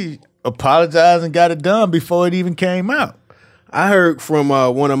 she apologized and got it done before it even came out. I heard from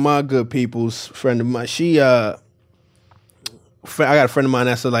one of my good people's friend of mine. I got a friend of mine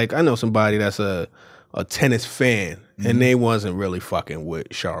that's I know somebody that's a tennis fan, and they wasn't really fucking with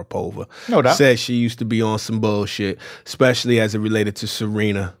Sharapova. No doubt. Said she used to be on some bullshit, especially as it related to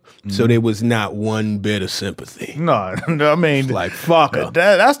Serena. So there was not one bit of sympathy. No, I mean, like fuck her.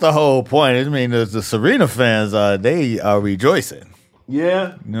 That's the whole point. I mean, the Serena fans they are rejoicing.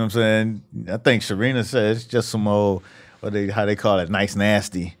 Yeah, you know what I'm saying. I think Serena said it's just some old how they call it, nice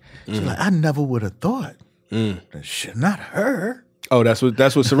nasty. She's like, I never would have thought. That shit, not her. Oh, that's what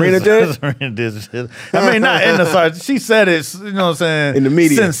Serena did? Serena did. I mean, not in the sorry. She said it, you know what I'm saying? In the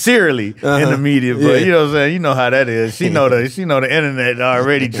media. Sincerely in the media. But you know what I'm saying? You know how that is. She know the internet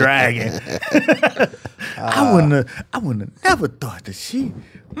already dragging. I wouldn't have never thought that she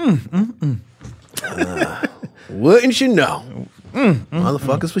wouldn't you know?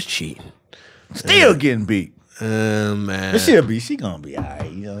 Motherfuckers was cheating. Still getting beat. Man. But she gonna be all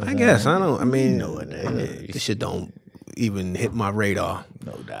right. You know I guess. I mean, this shit don't even hit my radar.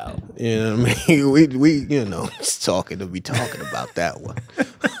 No doubt. You know what I mean? We just talking about that one.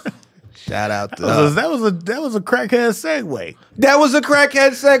 Shout out to that was a crackhead segue. That was a crackhead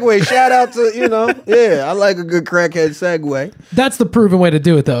segue. Shout out to I like a good crackhead segue. That's the proven way to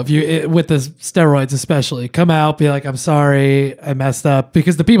do it, though. If you with the steroids, especially, come out, be like, "I'm sorry, I messed up,"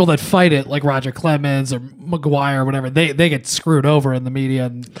 because the people that fight it, like Roger Clemens or McGuire or whatever, they get screwed over in the media,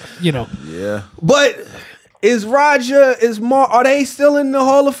 and Yeah, but is Roger are they still in the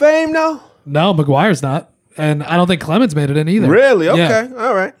Hall of Fame now? No, McGuire's not, and I don't think Clemens made it in either. Really? Okay, Yeah.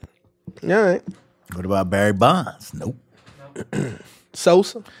 all right. What about Barry Bonds? Nope.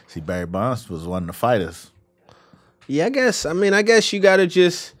 Sosa? See, Barry Bonds was one of the fighters. Yeah, I guess you gotta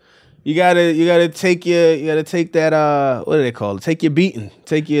just You gotta take that what do they call it? Take your beating,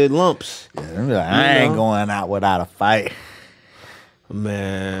 take your lumps. Yeah, I ain't going out without a fight.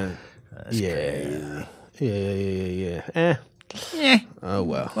 Man. That's crazy. Yeah. Oh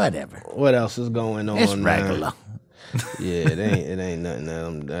well. Whatever. What else is going on? It's regular. Yeah, it ain't nothing.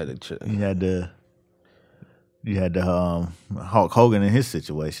 You had the Hulk Hogan in his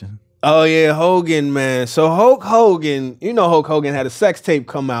situation. Oh yeah, Hogan, man. So Hulk Hogan, Hulk Hogan had a sex tape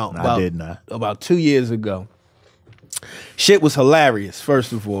come out about 2 years ago. Shit was hilarious,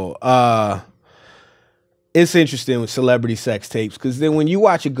 first of all. It's interesting with celebrity sex tapes, because then when you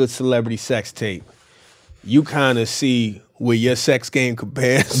watch a good celebrity sex tape, you kind of see where your sex game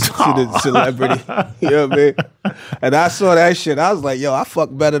compares to the celebrity. You know what I mean? And I saw that shit. I was like, yo, I fuck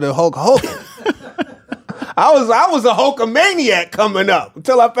better than Hulk Hogan. I was a Hulkamaniac coming up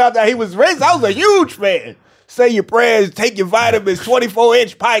until I found out he was racist. I was a huge fan. Say your prayers, take your vitamins,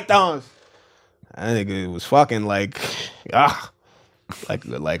 24-inch pythons. I think it was fucking like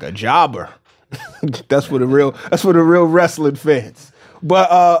a jobber. That's what a real wrestling fans.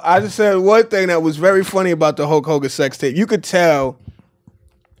 But I just said one thing that was very funny about the Hulk Hogan sex tape. You could tell,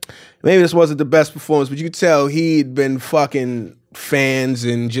 maybe this wasn't the best performance, but you could tell he'd been fucking fans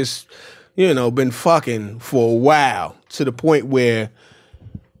and just, been fucking for a while, to the point where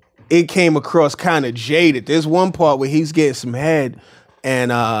it came across kind of jaded. There's one part where he's getting some head and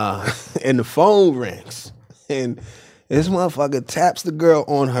the phone rings, and this motherfucker taps the girl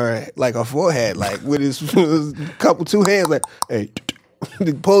on her forehead, with his two hands, like, hey,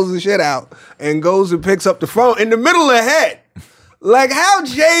 he pulls the shit out and goes and picks up the phone in the middle of the head. Like, how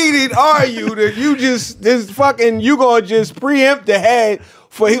jaded are you that you gonna just preempt the head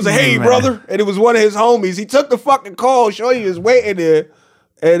for, he was like, hey, brother, and it was one of his homies. He took the fucking call, Shorty was waiting there,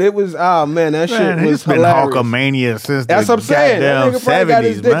 and it was, that shit was hilarious. Been Hulkamania since that's what I'm saying. That nigga probably got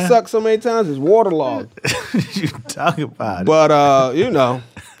his dick sucked so many times, it's waterlogged. You talking about it. But,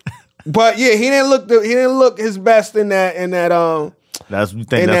 but yeah, he didn't look his best in that, That's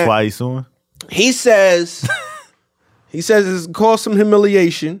why he's suing? He says it's caused some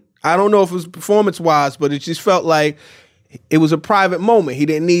humiliation. I don't know if it was performance-wise, but it just felt like it was a private moment. He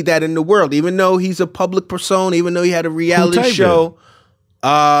didn't need that in the world, even though he's a public persona, even though he had a reality show.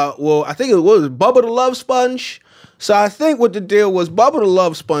 I think it was Bubba the Love Sponge. So I think what the deal was, Bubba the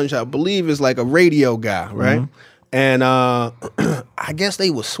Love Sponge, I believe, is like a radio guy, right? Mm-hmm. And I guess they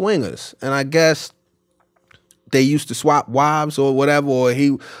were swingers, and I guess they used to swap wives or whatever, or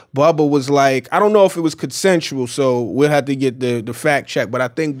Bubba was like, I don't know if it was consensual, so we'll have to get the fact check, but I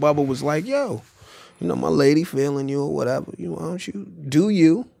think Bubba was like, yo, my lady feeling you or whatever, why don't you do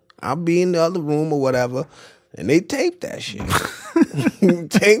you? I'll be in the other room or whatever. And they taped that shit.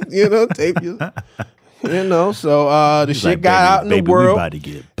 Tape you. So the shit got out in the world.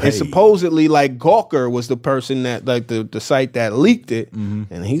 And supposedly, Gawker was the person that, the site that leaked it,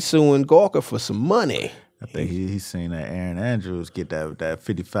 and he's suing Gawker for some money. I think he's seen that Aaron Andrews get that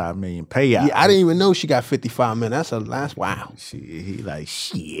 $55 million payout. Yeah, I didn't even know she got $55 million. That's wow. He like,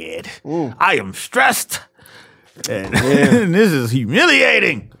 shit. I am stressed. And this is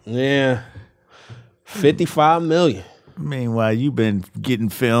humiliating. Yeah. $55 million. Meanwhile, you've been getting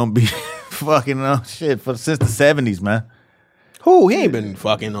filmed fucking on shit since the 70s, man. Who? He ain't been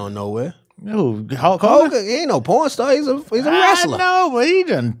fucking on nowhere. No, Hulk Hogan? He ain't no porn star. He's a wrestler. I know, but he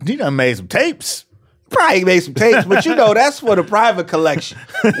done made some tapes. Probably made some tapes, but that's for the private collection.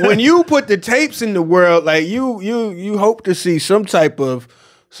 When you put the tapes in the world, you hope to see some type of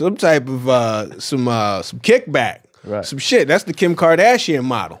some kickback, right? Some shit. That's the Kim Kardashian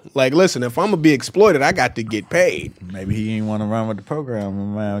model. Like, listen, if I'm gonna be exploited, I got to get paid. Maybe he ain't want to run with the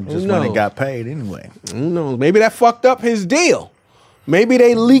program, man. Just when he got paid anyway. Who knows? Maybe that fucked up his deal. Maybe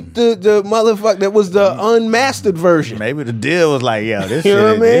they leaked the motherfucker that was the unmastered version. Maybe the deal was like, yo, this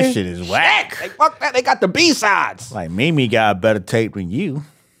shit is whack. Hey, fuck that. They got the B-sides. Like, Mimi got a better tape than you.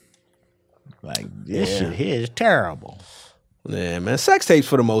 Like, this shit here is terrible. Yeah, man. Sex tapes,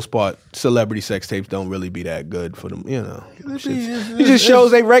 for the most part, celebrity sex tapes don't really be that good for them, It just shows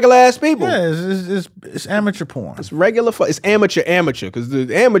they regular ass people. Yeah, it's amateur porn. It's regular. It's amateur, because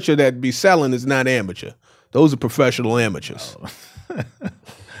the amateur that be selling is not amateur. Those are professional amateurs.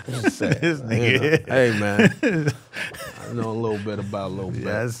 This nigga. Hey, man. I know a little bit about a little bit.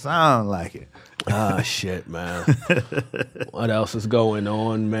 Yeah, it sounds like it. Shit, man. What else is going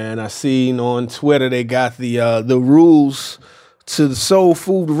on, man? I seen on Twitter they got the rules to the soul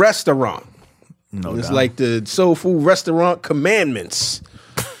food restaurant. It's like the soul food restaurant commandments.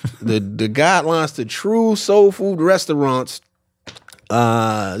 the guidelines to true soul food restaurants.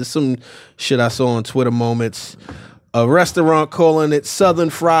 There's some shit I saw on Twitter Moments. A restaurant calling it Southern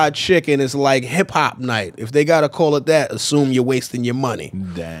Fried Chicken is like hip hop night. If they gotta call it that, assume you're wasting your money.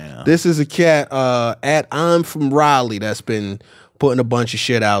 Damn. This is a cat at I'm from Raleigh that's been putting a bunch of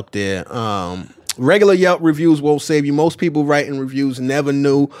shit out there. Regular Yelp reviews won't save you. Most people writing reviews never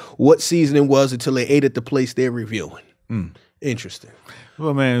knew what seasoning was until they ate at the place they're reviewing. Interesting.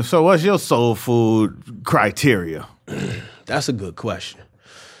 Well, man, so what's your soul food criteria? That's a good question.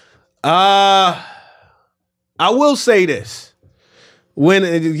 I will say this. When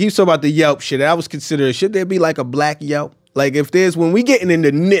you talk about the Yelp shit, I was considering, should there be like a black Yelp? Like if there's, when we getting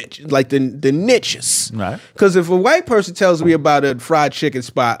into niche, like the niches. Right. Because if a white person tells me about a fried chicken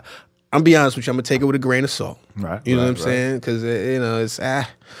spot, I'm be honest with you, I'm going to take it with a grain of salt. Right. You know what I'm saying? Because, it's, a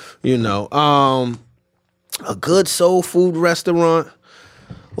good soul food restaurant.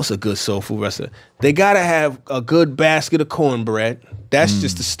 What's a good soul food restaurant? They got to have a good basket of cornbread. That's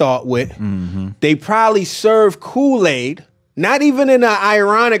just to start with. Mm-hmm. They probably serve Kool-Aid, not even in an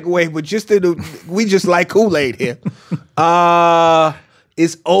ironic way, but just we just like Kool-Aid here.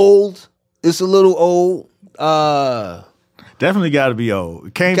 It's old. It's a little old. Definitely got to be old.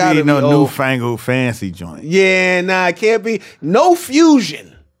 It can't Gotta be no be old. newfangled fancy joint. Yeah, nah, it can't be. No fusion.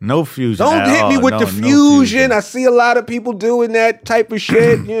 No fusion. Don't at hit me all. with No- the no fusion. I see a lot of people doing that type of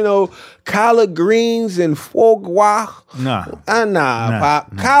shit. Collard greens and foie gras. Nah.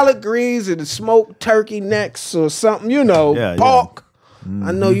 Pop. Collard greens and smoked turkey necks or something. Yeah, pork.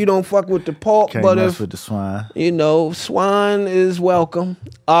 I know you don't fuck with the pork, Can't but mess if with the swine. swine is welcome.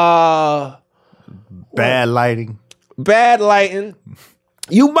 Bad lighting. Bad lighting.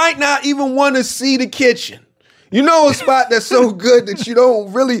 You might not even want to see the kitchen. A spot that's so good that you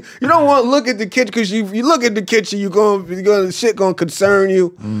don't want to look at the kitchen, because you look at the kitchen, shit gonna concern you.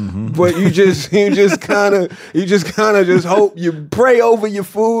 Mm-hmm. But you just kind of just hope, you pray over your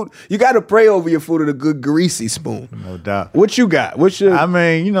food. You got to pray over your food with a good greasy spoon. No doubt. What you got? I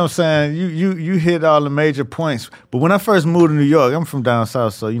mean, you know what I'm saying? You hit all the major points. But when I first moved to New York, I'm from down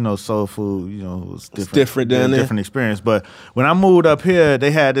south, so soul food, was different. It's different down there. Different experience. But when I moved up here,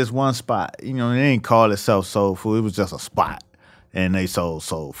 they had this one spot. They didn't call itself soul food. It was just a spot. And they sold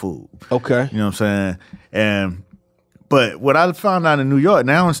soul food. Okay. You know what I'm saying? But what I found out in New York,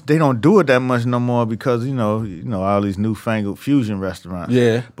 now they don't do it that much no more because, all these newfangled fusion restaurants.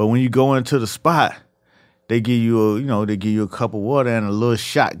 Yeah. But when you go into the spot, they give you a cup of water and a little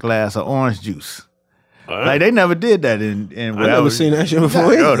shot glass of orange juice. Like they never did that in I never seen that shit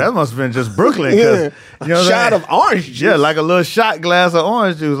before. Yo, that must have been just Brooklyn. Yeah. Shot of orange juice. Yeah, like a little shot glass of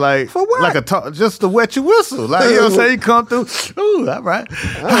orange juice, like for what? Like just to wet your whistle. Like you know what I'm saying, you come through. Ooh, all right. You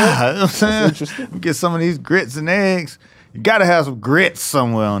know what I'm saying? Interesting. Get some of these grits and eggs. You gotta have some grits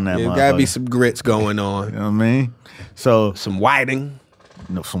somewhere on that. Yeah, motherfucker. gotta be some grits going on. You know what I mean? So some whiting.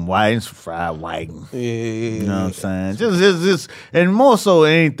 Some whiting, some fried whiting. Yeah. You know what I'm saying? Just and more so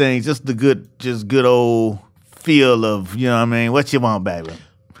than anything, just the good old feel of, you know what I mean? What you want, baby?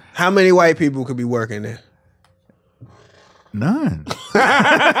 How many white people could be working there? None.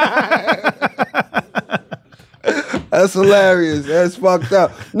 That's hilarious. That's fucked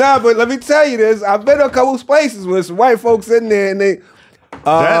up. Nah, but let me tell you this. I've been to a couple places with some white folks in there, and they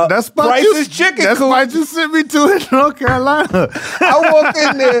that spot Price's Chicken That Coop. spot you sent me to in North Carolina. I walk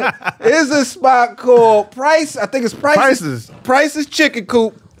in there. There's a spot called Price. I think it's Price's Chicken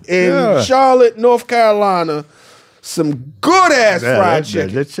Coop in Charlotte, North Carolina. Some good ass fried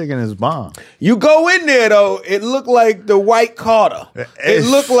chicken. That chicken is bomb. You go in there though, it looked like the White Carter. It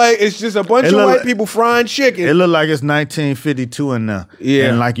looked like it's just a bunch of white people frying chicken. It looked like it's 1952 in there. Yeah.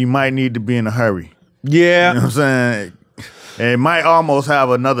 And like you might need to be in a hurry. Yeah. You know what I'm saying? And it might almost have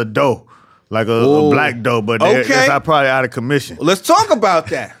another dough, like a black dough, but it's probably out of commission. Let's talk about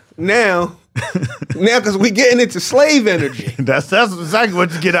that now. Because we getting into slave energy. That's exactly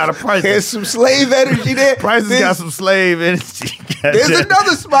what you get out of Price. There's some slave energy there. Price has got some slave energy. There's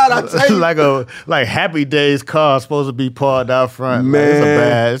another spot I'll tell you. like Happy Days car supposed to be parked out front.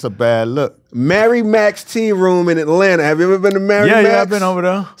 Man. It's a bad look. Mary Mac's Tea Room in Atlanta. Have you ever been to Mary Mac's? Yeah, I've been over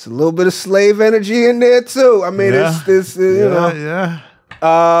there. It's a little bit of slave energy in there too. I mean, it's you know. Yeah.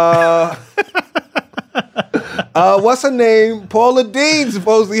 What's her name? Paula Dean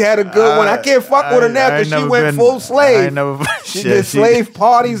supposedly had a good one. I can't fuck with her now because she went full slave. She did slave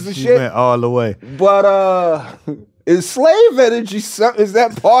parties and she shit. Went all the way. But is slave energy? Is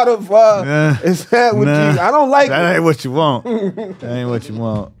that part of? Is that what you? I don't like. That ain't what you want. That ain't what you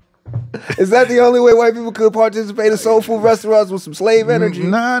want. Is that the only way white people could participate in soul food restaurants with some slave energy?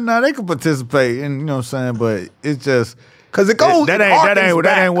 Nah, they could participate, and you know what I'm saying, but it's just. Cause it goes. That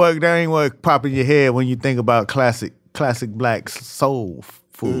ain't what pop in your head when you think about classic black soul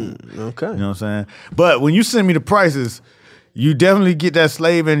food. Okay. You know what I'm saying? But when you send me the prices, you definitely get that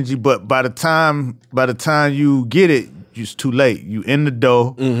slave energy, but by the time you get it, it's too late. You in the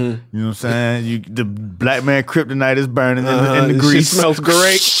dough. You know what I'm saying? The black man kryptonite is burning in the grease. Shit smells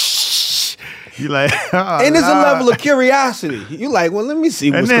great. You like, and there's a level of curiosity. You like, well, let me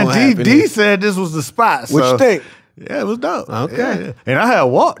see what's going to happen. And then D said this was the spot. What you think? Yeah, it was dope. Okay. Yeah. And I had a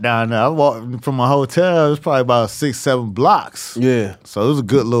walk down there. I walked from my hotel. It was probably about 6-7 blocks. Yeah. So it was a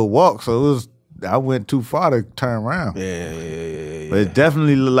good little walk. So I went too far to turn around. Yeah. But it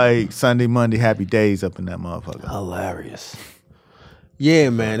definitely looked like Sunday, Monday, happy days up in that motherfucker. Hilarious. Yeah,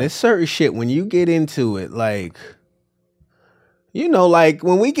 man. There's certain shit when you get into it, like, you know, like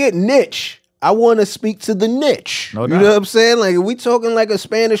when we get niche, I want to speak to the niche. No you doubt. know what I'm saying? Like, if we talking like a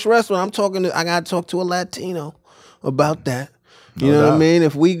Spanish restaurant, I got to talk to a Latino about that. You know what I mean?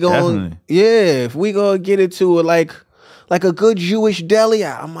 If we go, if we go get into it like a good Jewish deli,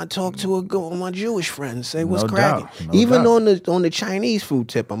 I'm gonna talk to my Jewish friends, say what's cracking. Even on the Chinese food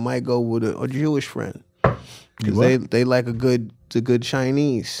tip, I might go with a Jewish friend because they like a good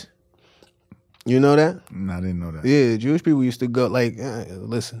Chinese. You know that? No, I didn't know that. Yeah, Jewish people used to go like,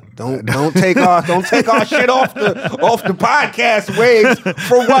 listen, don't take our shit off the podcast waves.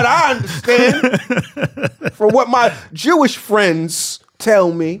 For what I understand, for what my Jewish friends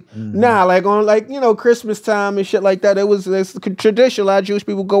tell me, nah, like on Christmas time and shit like that. It's tradition. A lot of Jewish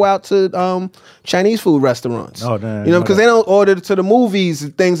people go out to Chinese food restaurants. Oh, damn, you know, because they don't order to the movies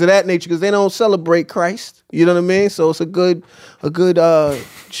and things of that nature because they don't celebrate Christ. You know what I mean? So it's a good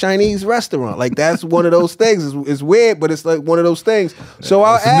Chinese restaurant. Like that's one of those things. It's weird, but it's like one of those things. So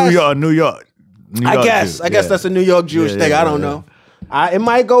I'll ask. New York. I guess that's a New York Jewish thing. I don't know. It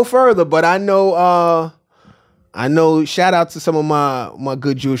might go further, but I know. Shout out to some of my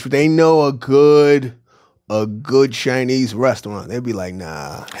good Jewish. They know a good Chinese restaurant. They'd be like,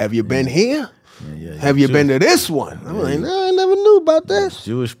 nah. Have you been here? Have you been to this one? I'm like, nah, I never knew about this.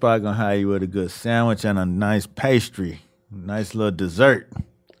 Jewish spot gonna hire you with a good sandwich and a nice pastry, nice little dessert.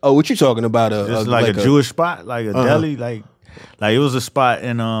 Oh, what you talking about? Just like a Jewish spot, like a deli, like it was a spot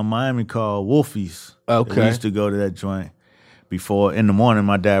in Miami called Wolfie's. Okay, we used to go to that joint before in the morning.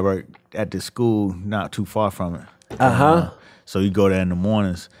 My dad worked at the school not too far from it. So you go there in the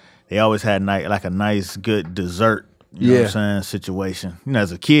mornings. They always had like a nice, good dessert. You know what I'm saying? Situation. You know,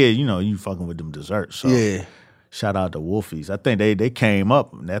 as a kid, you fucking with them desserts. So shout out to Wolfie's. I think they came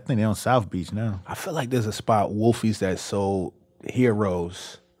up. I think they're on South Beach now. I feel like there's a spot, Wolfie's, that sold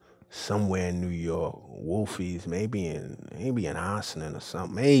heroes somewhere in New York. Wolfie's, maybe in Austin or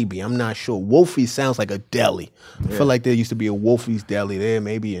something. Maybe, I'm not sure. Wolfie's sounds like a deli. I feel like there used to be a Wolfie's deli there,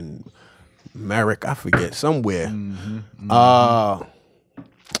 maybe in Merrick, I forget, somewhere.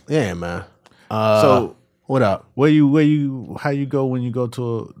 Yeah, man. So what up? How you go when you go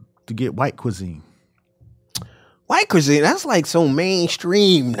to get white cuisine? White cuisine, that's like so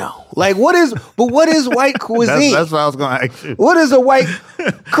mainstream now. Like what is white cuisine? That's what I was gonna ask you. What is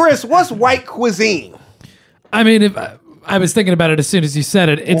Chris, what's white cuisine? I mean, if I was thinking about it as soon as you said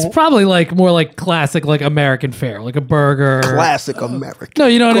it, it's probably like more like classic, like American fare, like a burger. Classic American. No,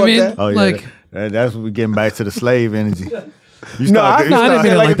 you know what I mean? That? Oh yeah, like that's what we're getting back to the slave energy. I didn't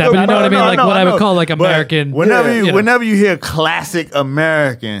mean it like that, but you know what I mean? Like what I would call like American. Whenever you hear classic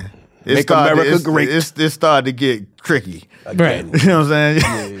American, Make America great. It started to get tricky. Right. You know what I'm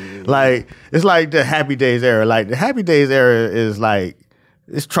saying? Like it's like the Happy Days era. Like the Happy Days era is like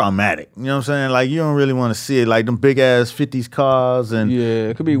it's traumatic. You know what I'm saying? Like you don't really want to see it. Like them big ass 50s cars and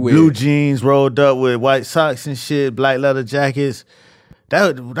it could be weird. Blue jeans rolled up with white socks and shit, black leather jackets.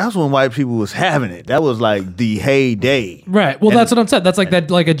 That's when white people was having it. That was like the heyday. Right. Well, that's what I'm saying. That's like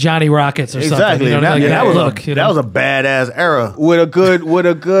that, like a Johnny Rockets or something. Exactly. You know, that was a badass era. With a good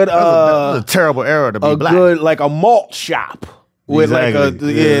that was a terrible era to be black. Good like a malt shop. With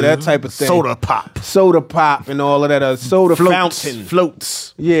exactly. that type of thing. Soda pop and all of that. Soda fountain.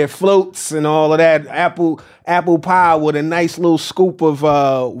 Floats. Yeah, floats and all of that. Apple pie with a nice little scoop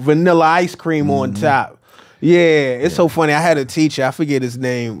of vanilla ice cream on top. Yeah, it's so funny. I had a teacher, I forget his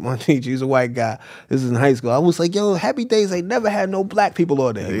name. My teacher, he's a white guy. This is in high school. I was like, yo, Happy Days, they never had no black people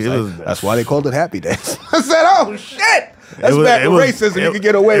on there. He was like, that's why they called it Happy Days. I said, oh, shit. That's back with racism. You could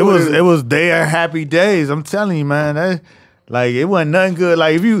get away with it. It was their happy days. I'm telling you, man. Like, it wasn't nothing good.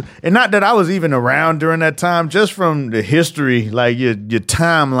 Like, and not that I was even around during that time, just from the history, like your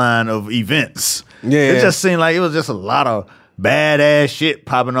timeline of events. Yeah. It just seemed like it was just a lot of badass shit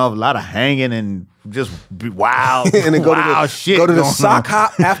popping off, a lot of hanging and just be wild, and then go to the sock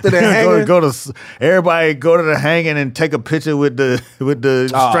hop after the hanging. Everybody go to the hanging and take a picture with the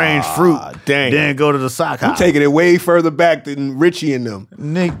strange fruit. Dang. Then go to the sock hop. You taking it way further back than Richie and them.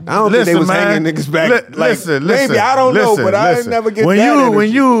 Nick, I don't think they was hanging niggas back. Maybe I don't know, but I didn't never get that.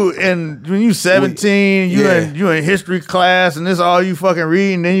 When you 17, you in history class and this all you fucking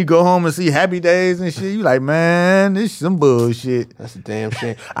read, and then you go home and see Happy Days and shit. You like, man, this some bullshit. That's a damn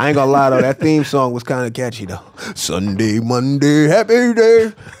shame. I ain't gonna lie though, that theme song was kind of catchy though. Sunday, Monday, happy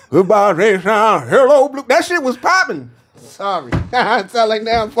day. Goodbye, hello, blue. That shit was popping. Sorry. I sound like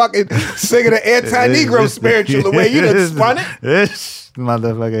now I'm fucking singing an anti-Negro spiritual the way you done spun it. This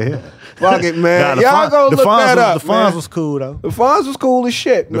motherfucker here. Fuck it, man. Y'all go look that up, The Fonz was cool, though. The Fonz was cool as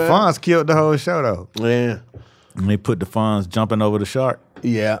shit, man. The Fonz killed the whole show, though. Yeah. And they put the Fonz jumping over the shark.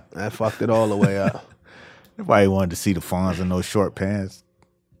 Yeah, that fucked it all the way up. Nobody wanted to see the Fonz in those short pants.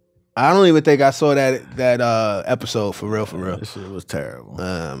 I don't even think I saw that episode for real. This shit was terrible.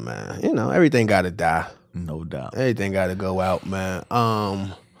 Man. You know, everything got to die. No doubt. Everything got to go out, man.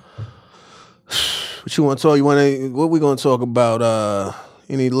 What you want to talk? What we going to talk about?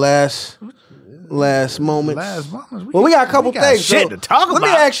 Any last moments? Well, we got a couple things. Shit to talk about. Let me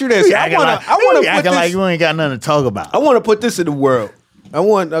ask you this. I want to acting like you ain't got nothing to talk about. I want to put this in the world.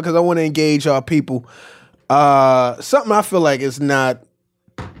 Because I want to engage our people. Something I feel like is not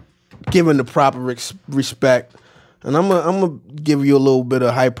given the proper respect, and I'm gonna give you a little bit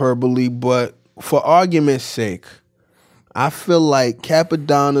of hyperbole, but for argument's sake, I feel like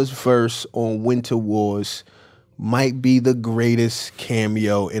Capadonna's verse on Winter Wars might be the greatest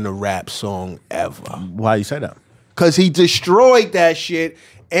cameo in a rap song ever. Why you say that? Because he destroyed that shit,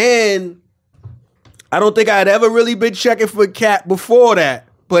 and I don't think I'd ever really been checking for Cap before that.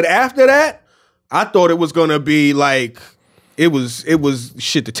 But after that, I thought it was gonna be like it was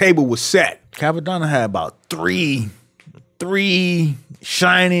shit. The table was set. Capadonna had about three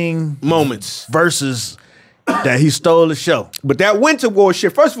shining moments versus that he stole the show. But that Winter War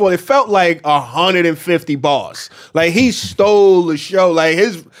shit, first of all, it felt like 150 bars. Like he stole the show. Like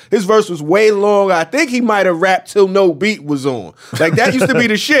his verse was way long. I think he might have rapped till no beat was on. Like that used to be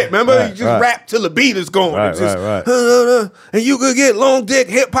the shit. Remember? He just rapped till the beat is gone. Right. And you could get long dick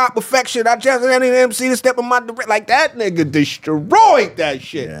hip hop perfection. I just had an MC to step in my direct. Like that nigga destroyed that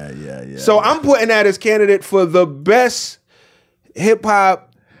shit. Yeah. So I'm putting that as candidate for the best hip hop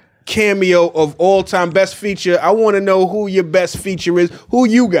cameo of all time, best feature. I want to know who your best feature is. Who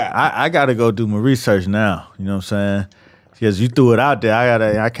you got? I got to go do my research now. You know what I'm saying? Because you threw it out there.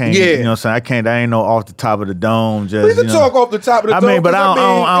 I can't. Yeah. You know what I'm saying? I can't. That ain't no off the top of the dome. Just we can talk off the top of the dome. I mean, but I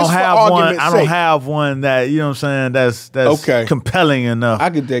don't have one. I don't sake. have one that, you know what I'm saying, that's okay, compelling enough. I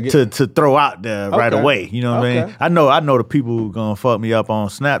could dig it to throw out there right away. You know what I mean? I know the people who gonna fuck me up on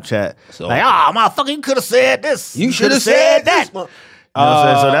Snapchat. So, like, motherfucker, you could have said this. You should have said that. You know what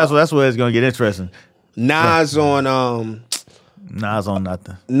I'm saying? So that's where it's gonna get interesting. Nas on Nas on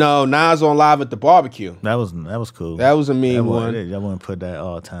nothing. No, Nas on Live at the Barbecue. That was cool. That was a mean one. I wouldn't put that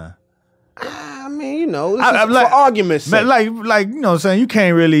all the time. I mean, you know, this is for argument's sake. Like you know what I'm saying? You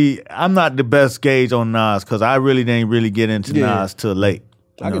can't really. I'm not the best gauge on Nas because I really didn't get into Nas till late.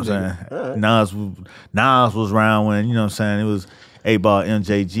 You know what I'm saying? Right. Nas was around when, you know what I'm saying, it was 8-Ball,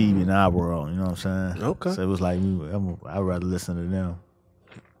 MJG in our world. You know what I'm saying? Okay. So it was like I'd rather listen to them.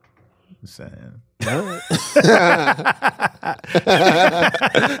 I'm saying. All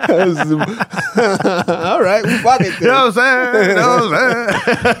right, we fuck it then. You know what I'm saying?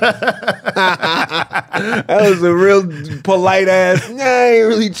 That was a real polite ass. I ain't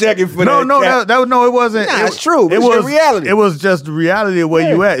really checking for that. No, it wasn't. Nah, it's true. It was reality. It was just the reality of where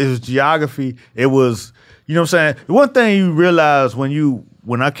you at. It was geography. It was, you know what I'm saying? One thing you realize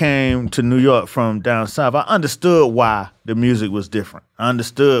when I came to New York from down south, I understood why the music was different. I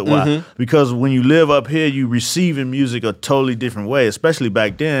understood why. Mm-hmm. Because when you live up here, you receiving music a totally different way, especially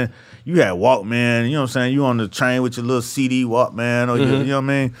back then. You had Walkman, you know what I'm saying? You on the train with your little CD Walkman, or you know what I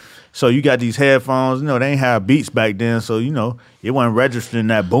mean? So you got these headphones, you know, they ain't have beats back then, so, you know, it wasn't registering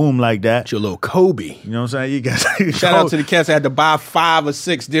that boom like that. It's your little Kobe. You know what I'm saying? You got shout out to the cats that had to buy 5 or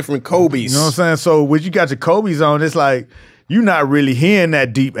 6 different Kobes. You know what I'm saying? So when you got your Kobes on, it's like, you're not really hearing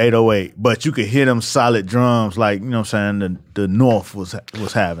that deep 808, but you could hear them solid drums like, you know what I'm saying, the North was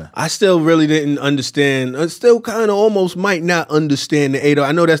having. I still really didn't understand. I still kind of almost might not understand the 808.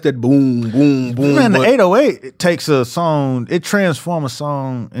 I know that's that boom, boom, boom. Man, the 808, it takes a song, it transforms a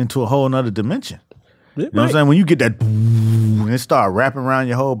song into a whole nother dimension. You know what I'm saying? When you get that boom, and it start wrapping around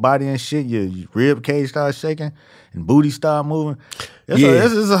your whole body and shit, your rib cage starts shaking and booty start moving.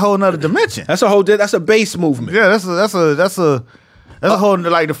 This is a whole nother dimension. That's a bass movement. Yeah, that's a whole,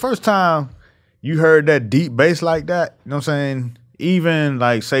 like the first time you heard that deep bass like that, you know what I'm saying? Even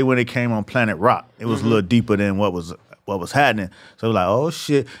like say when it came on Planet Rock, it was a little deeper than what was happening. So like, oh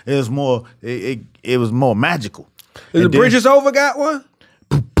shit, it was more it was more magical. Is the Bridges Over got one?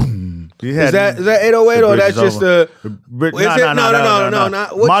 Is that 808 or that's just the?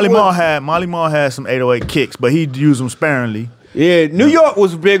 No. Molly Mall had some 808 kicks, but he used them sparingly. Yeah, New York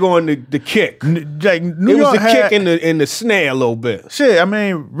was big on the kick. Like It was the kick in the snare a little bit. Shit, I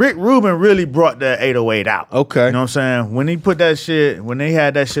mean, Rick Rubin really brought that 808 out. Okay. You know what I'm saying? When he put that shit, when they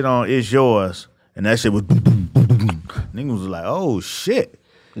had that shit on It's Yours, and that shit was niggas was like, oh shit.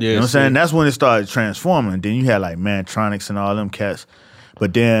 Yeah, you know what I'm saying? That's when it started transforming. Then you had like Mantronics and all them cats.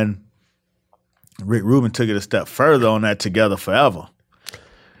 But then Rick Rubin took it a step further on that Together Forever.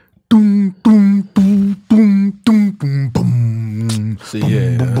 Doom, doom, boom, boom, doom, boom, boom. See,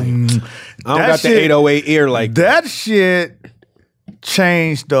 yeah. I don't got the 808 ear like that. That shit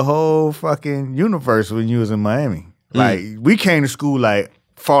changed the whole fucking universe when you was in Miami. Like, we came to school like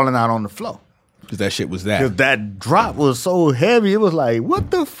falling out on the floor. Because that shit was that. Because that drop was so heavy. It was like, what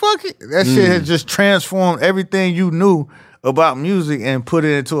the fuck? That shit had just transformed everything you knew about music and put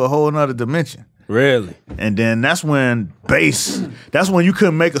it into a whole nother dimension. Really? And then that's when bass, that's when you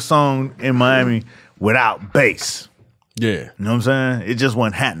couldn't make a song in Miami without bass. Yeah. You know what I'm saying? It just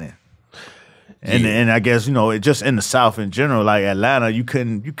wasn't happening. And I guess, you know, it just in the South in general, like Atlanta, you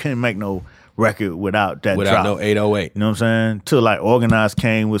couldn't make no record without that drop. No 808. You know what I'm saying? Till like Organized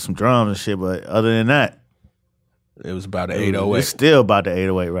came with some drums and shit, but other than that, it was about the 808. It's still about the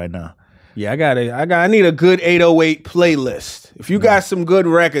 808 right now. Yeah, I need a good 808 playlist. If you got some good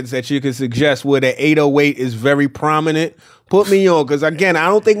records that you can suggest where the 808 is very prominent, put me on. Because again, I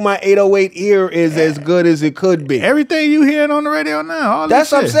don't think my 808 ear is as good as it could be. Everything you hearing on the radio now,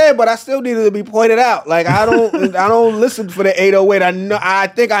 that's what I'm saying. But I still need it to be pointed out. Like I don't listen for the 808. I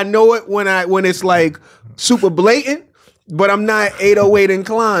think I know it when it's like super blatant. But I'm not 808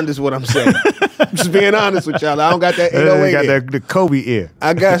 inclined, is what I'm saying. I'm just being honest with y'all. I don't got that 808 got ear. the Kobe ear.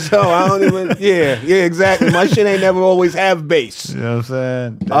 I got so. I don't even. Yeah, exactly. My shit ain't never always have bass. You know what I'm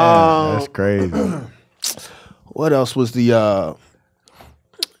saying? Damn, that's crazy. What else was the?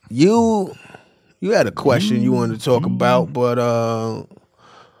 You had a question you wanted to talk about, but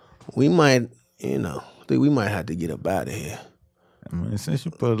we might, I think we might have to get up out of here. I mean, since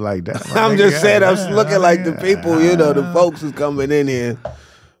you put it like that, I'm just saying. I'm looking like the people, the folks is coming in here.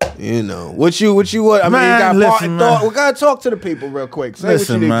 What you? I mean, man, you got part and thought. We gotta talk to the people real quick. Say what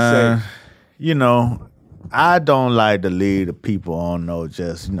you need to say. I don't like to leave the people on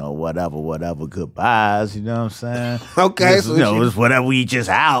just whatever goodbyes. You know what I'm saying? Okay, it's whatever we just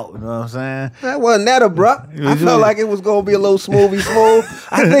out. You know what I'm saying? That wasn't that abrupt. I felt like it was gonna be a little smooth.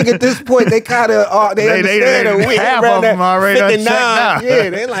 I think at this point they kind of they understand that we half of them already 59. Out. Yeah,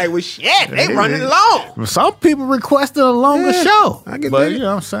 they like, well, shit, they running long. Some people requested a longer show. I get but that. You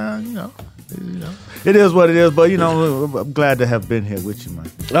know what I'm saying? It is what it is, but I'm glad to have been here with you, man.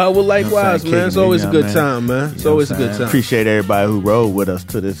 Well, likewise, man. It's always a good time, man. It's always a good time. Appreciate everybody who rode with us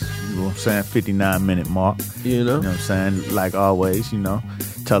to this, 59-minute mark. You know what I'm saying? Like always,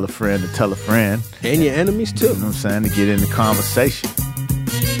 tell a friend to tell a friend. And your enemies too. You know what I'm saying? To get in the conversation.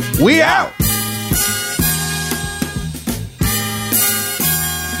 We out.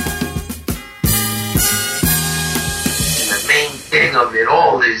 And the main thing of it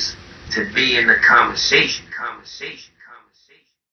all is to be in the conversation.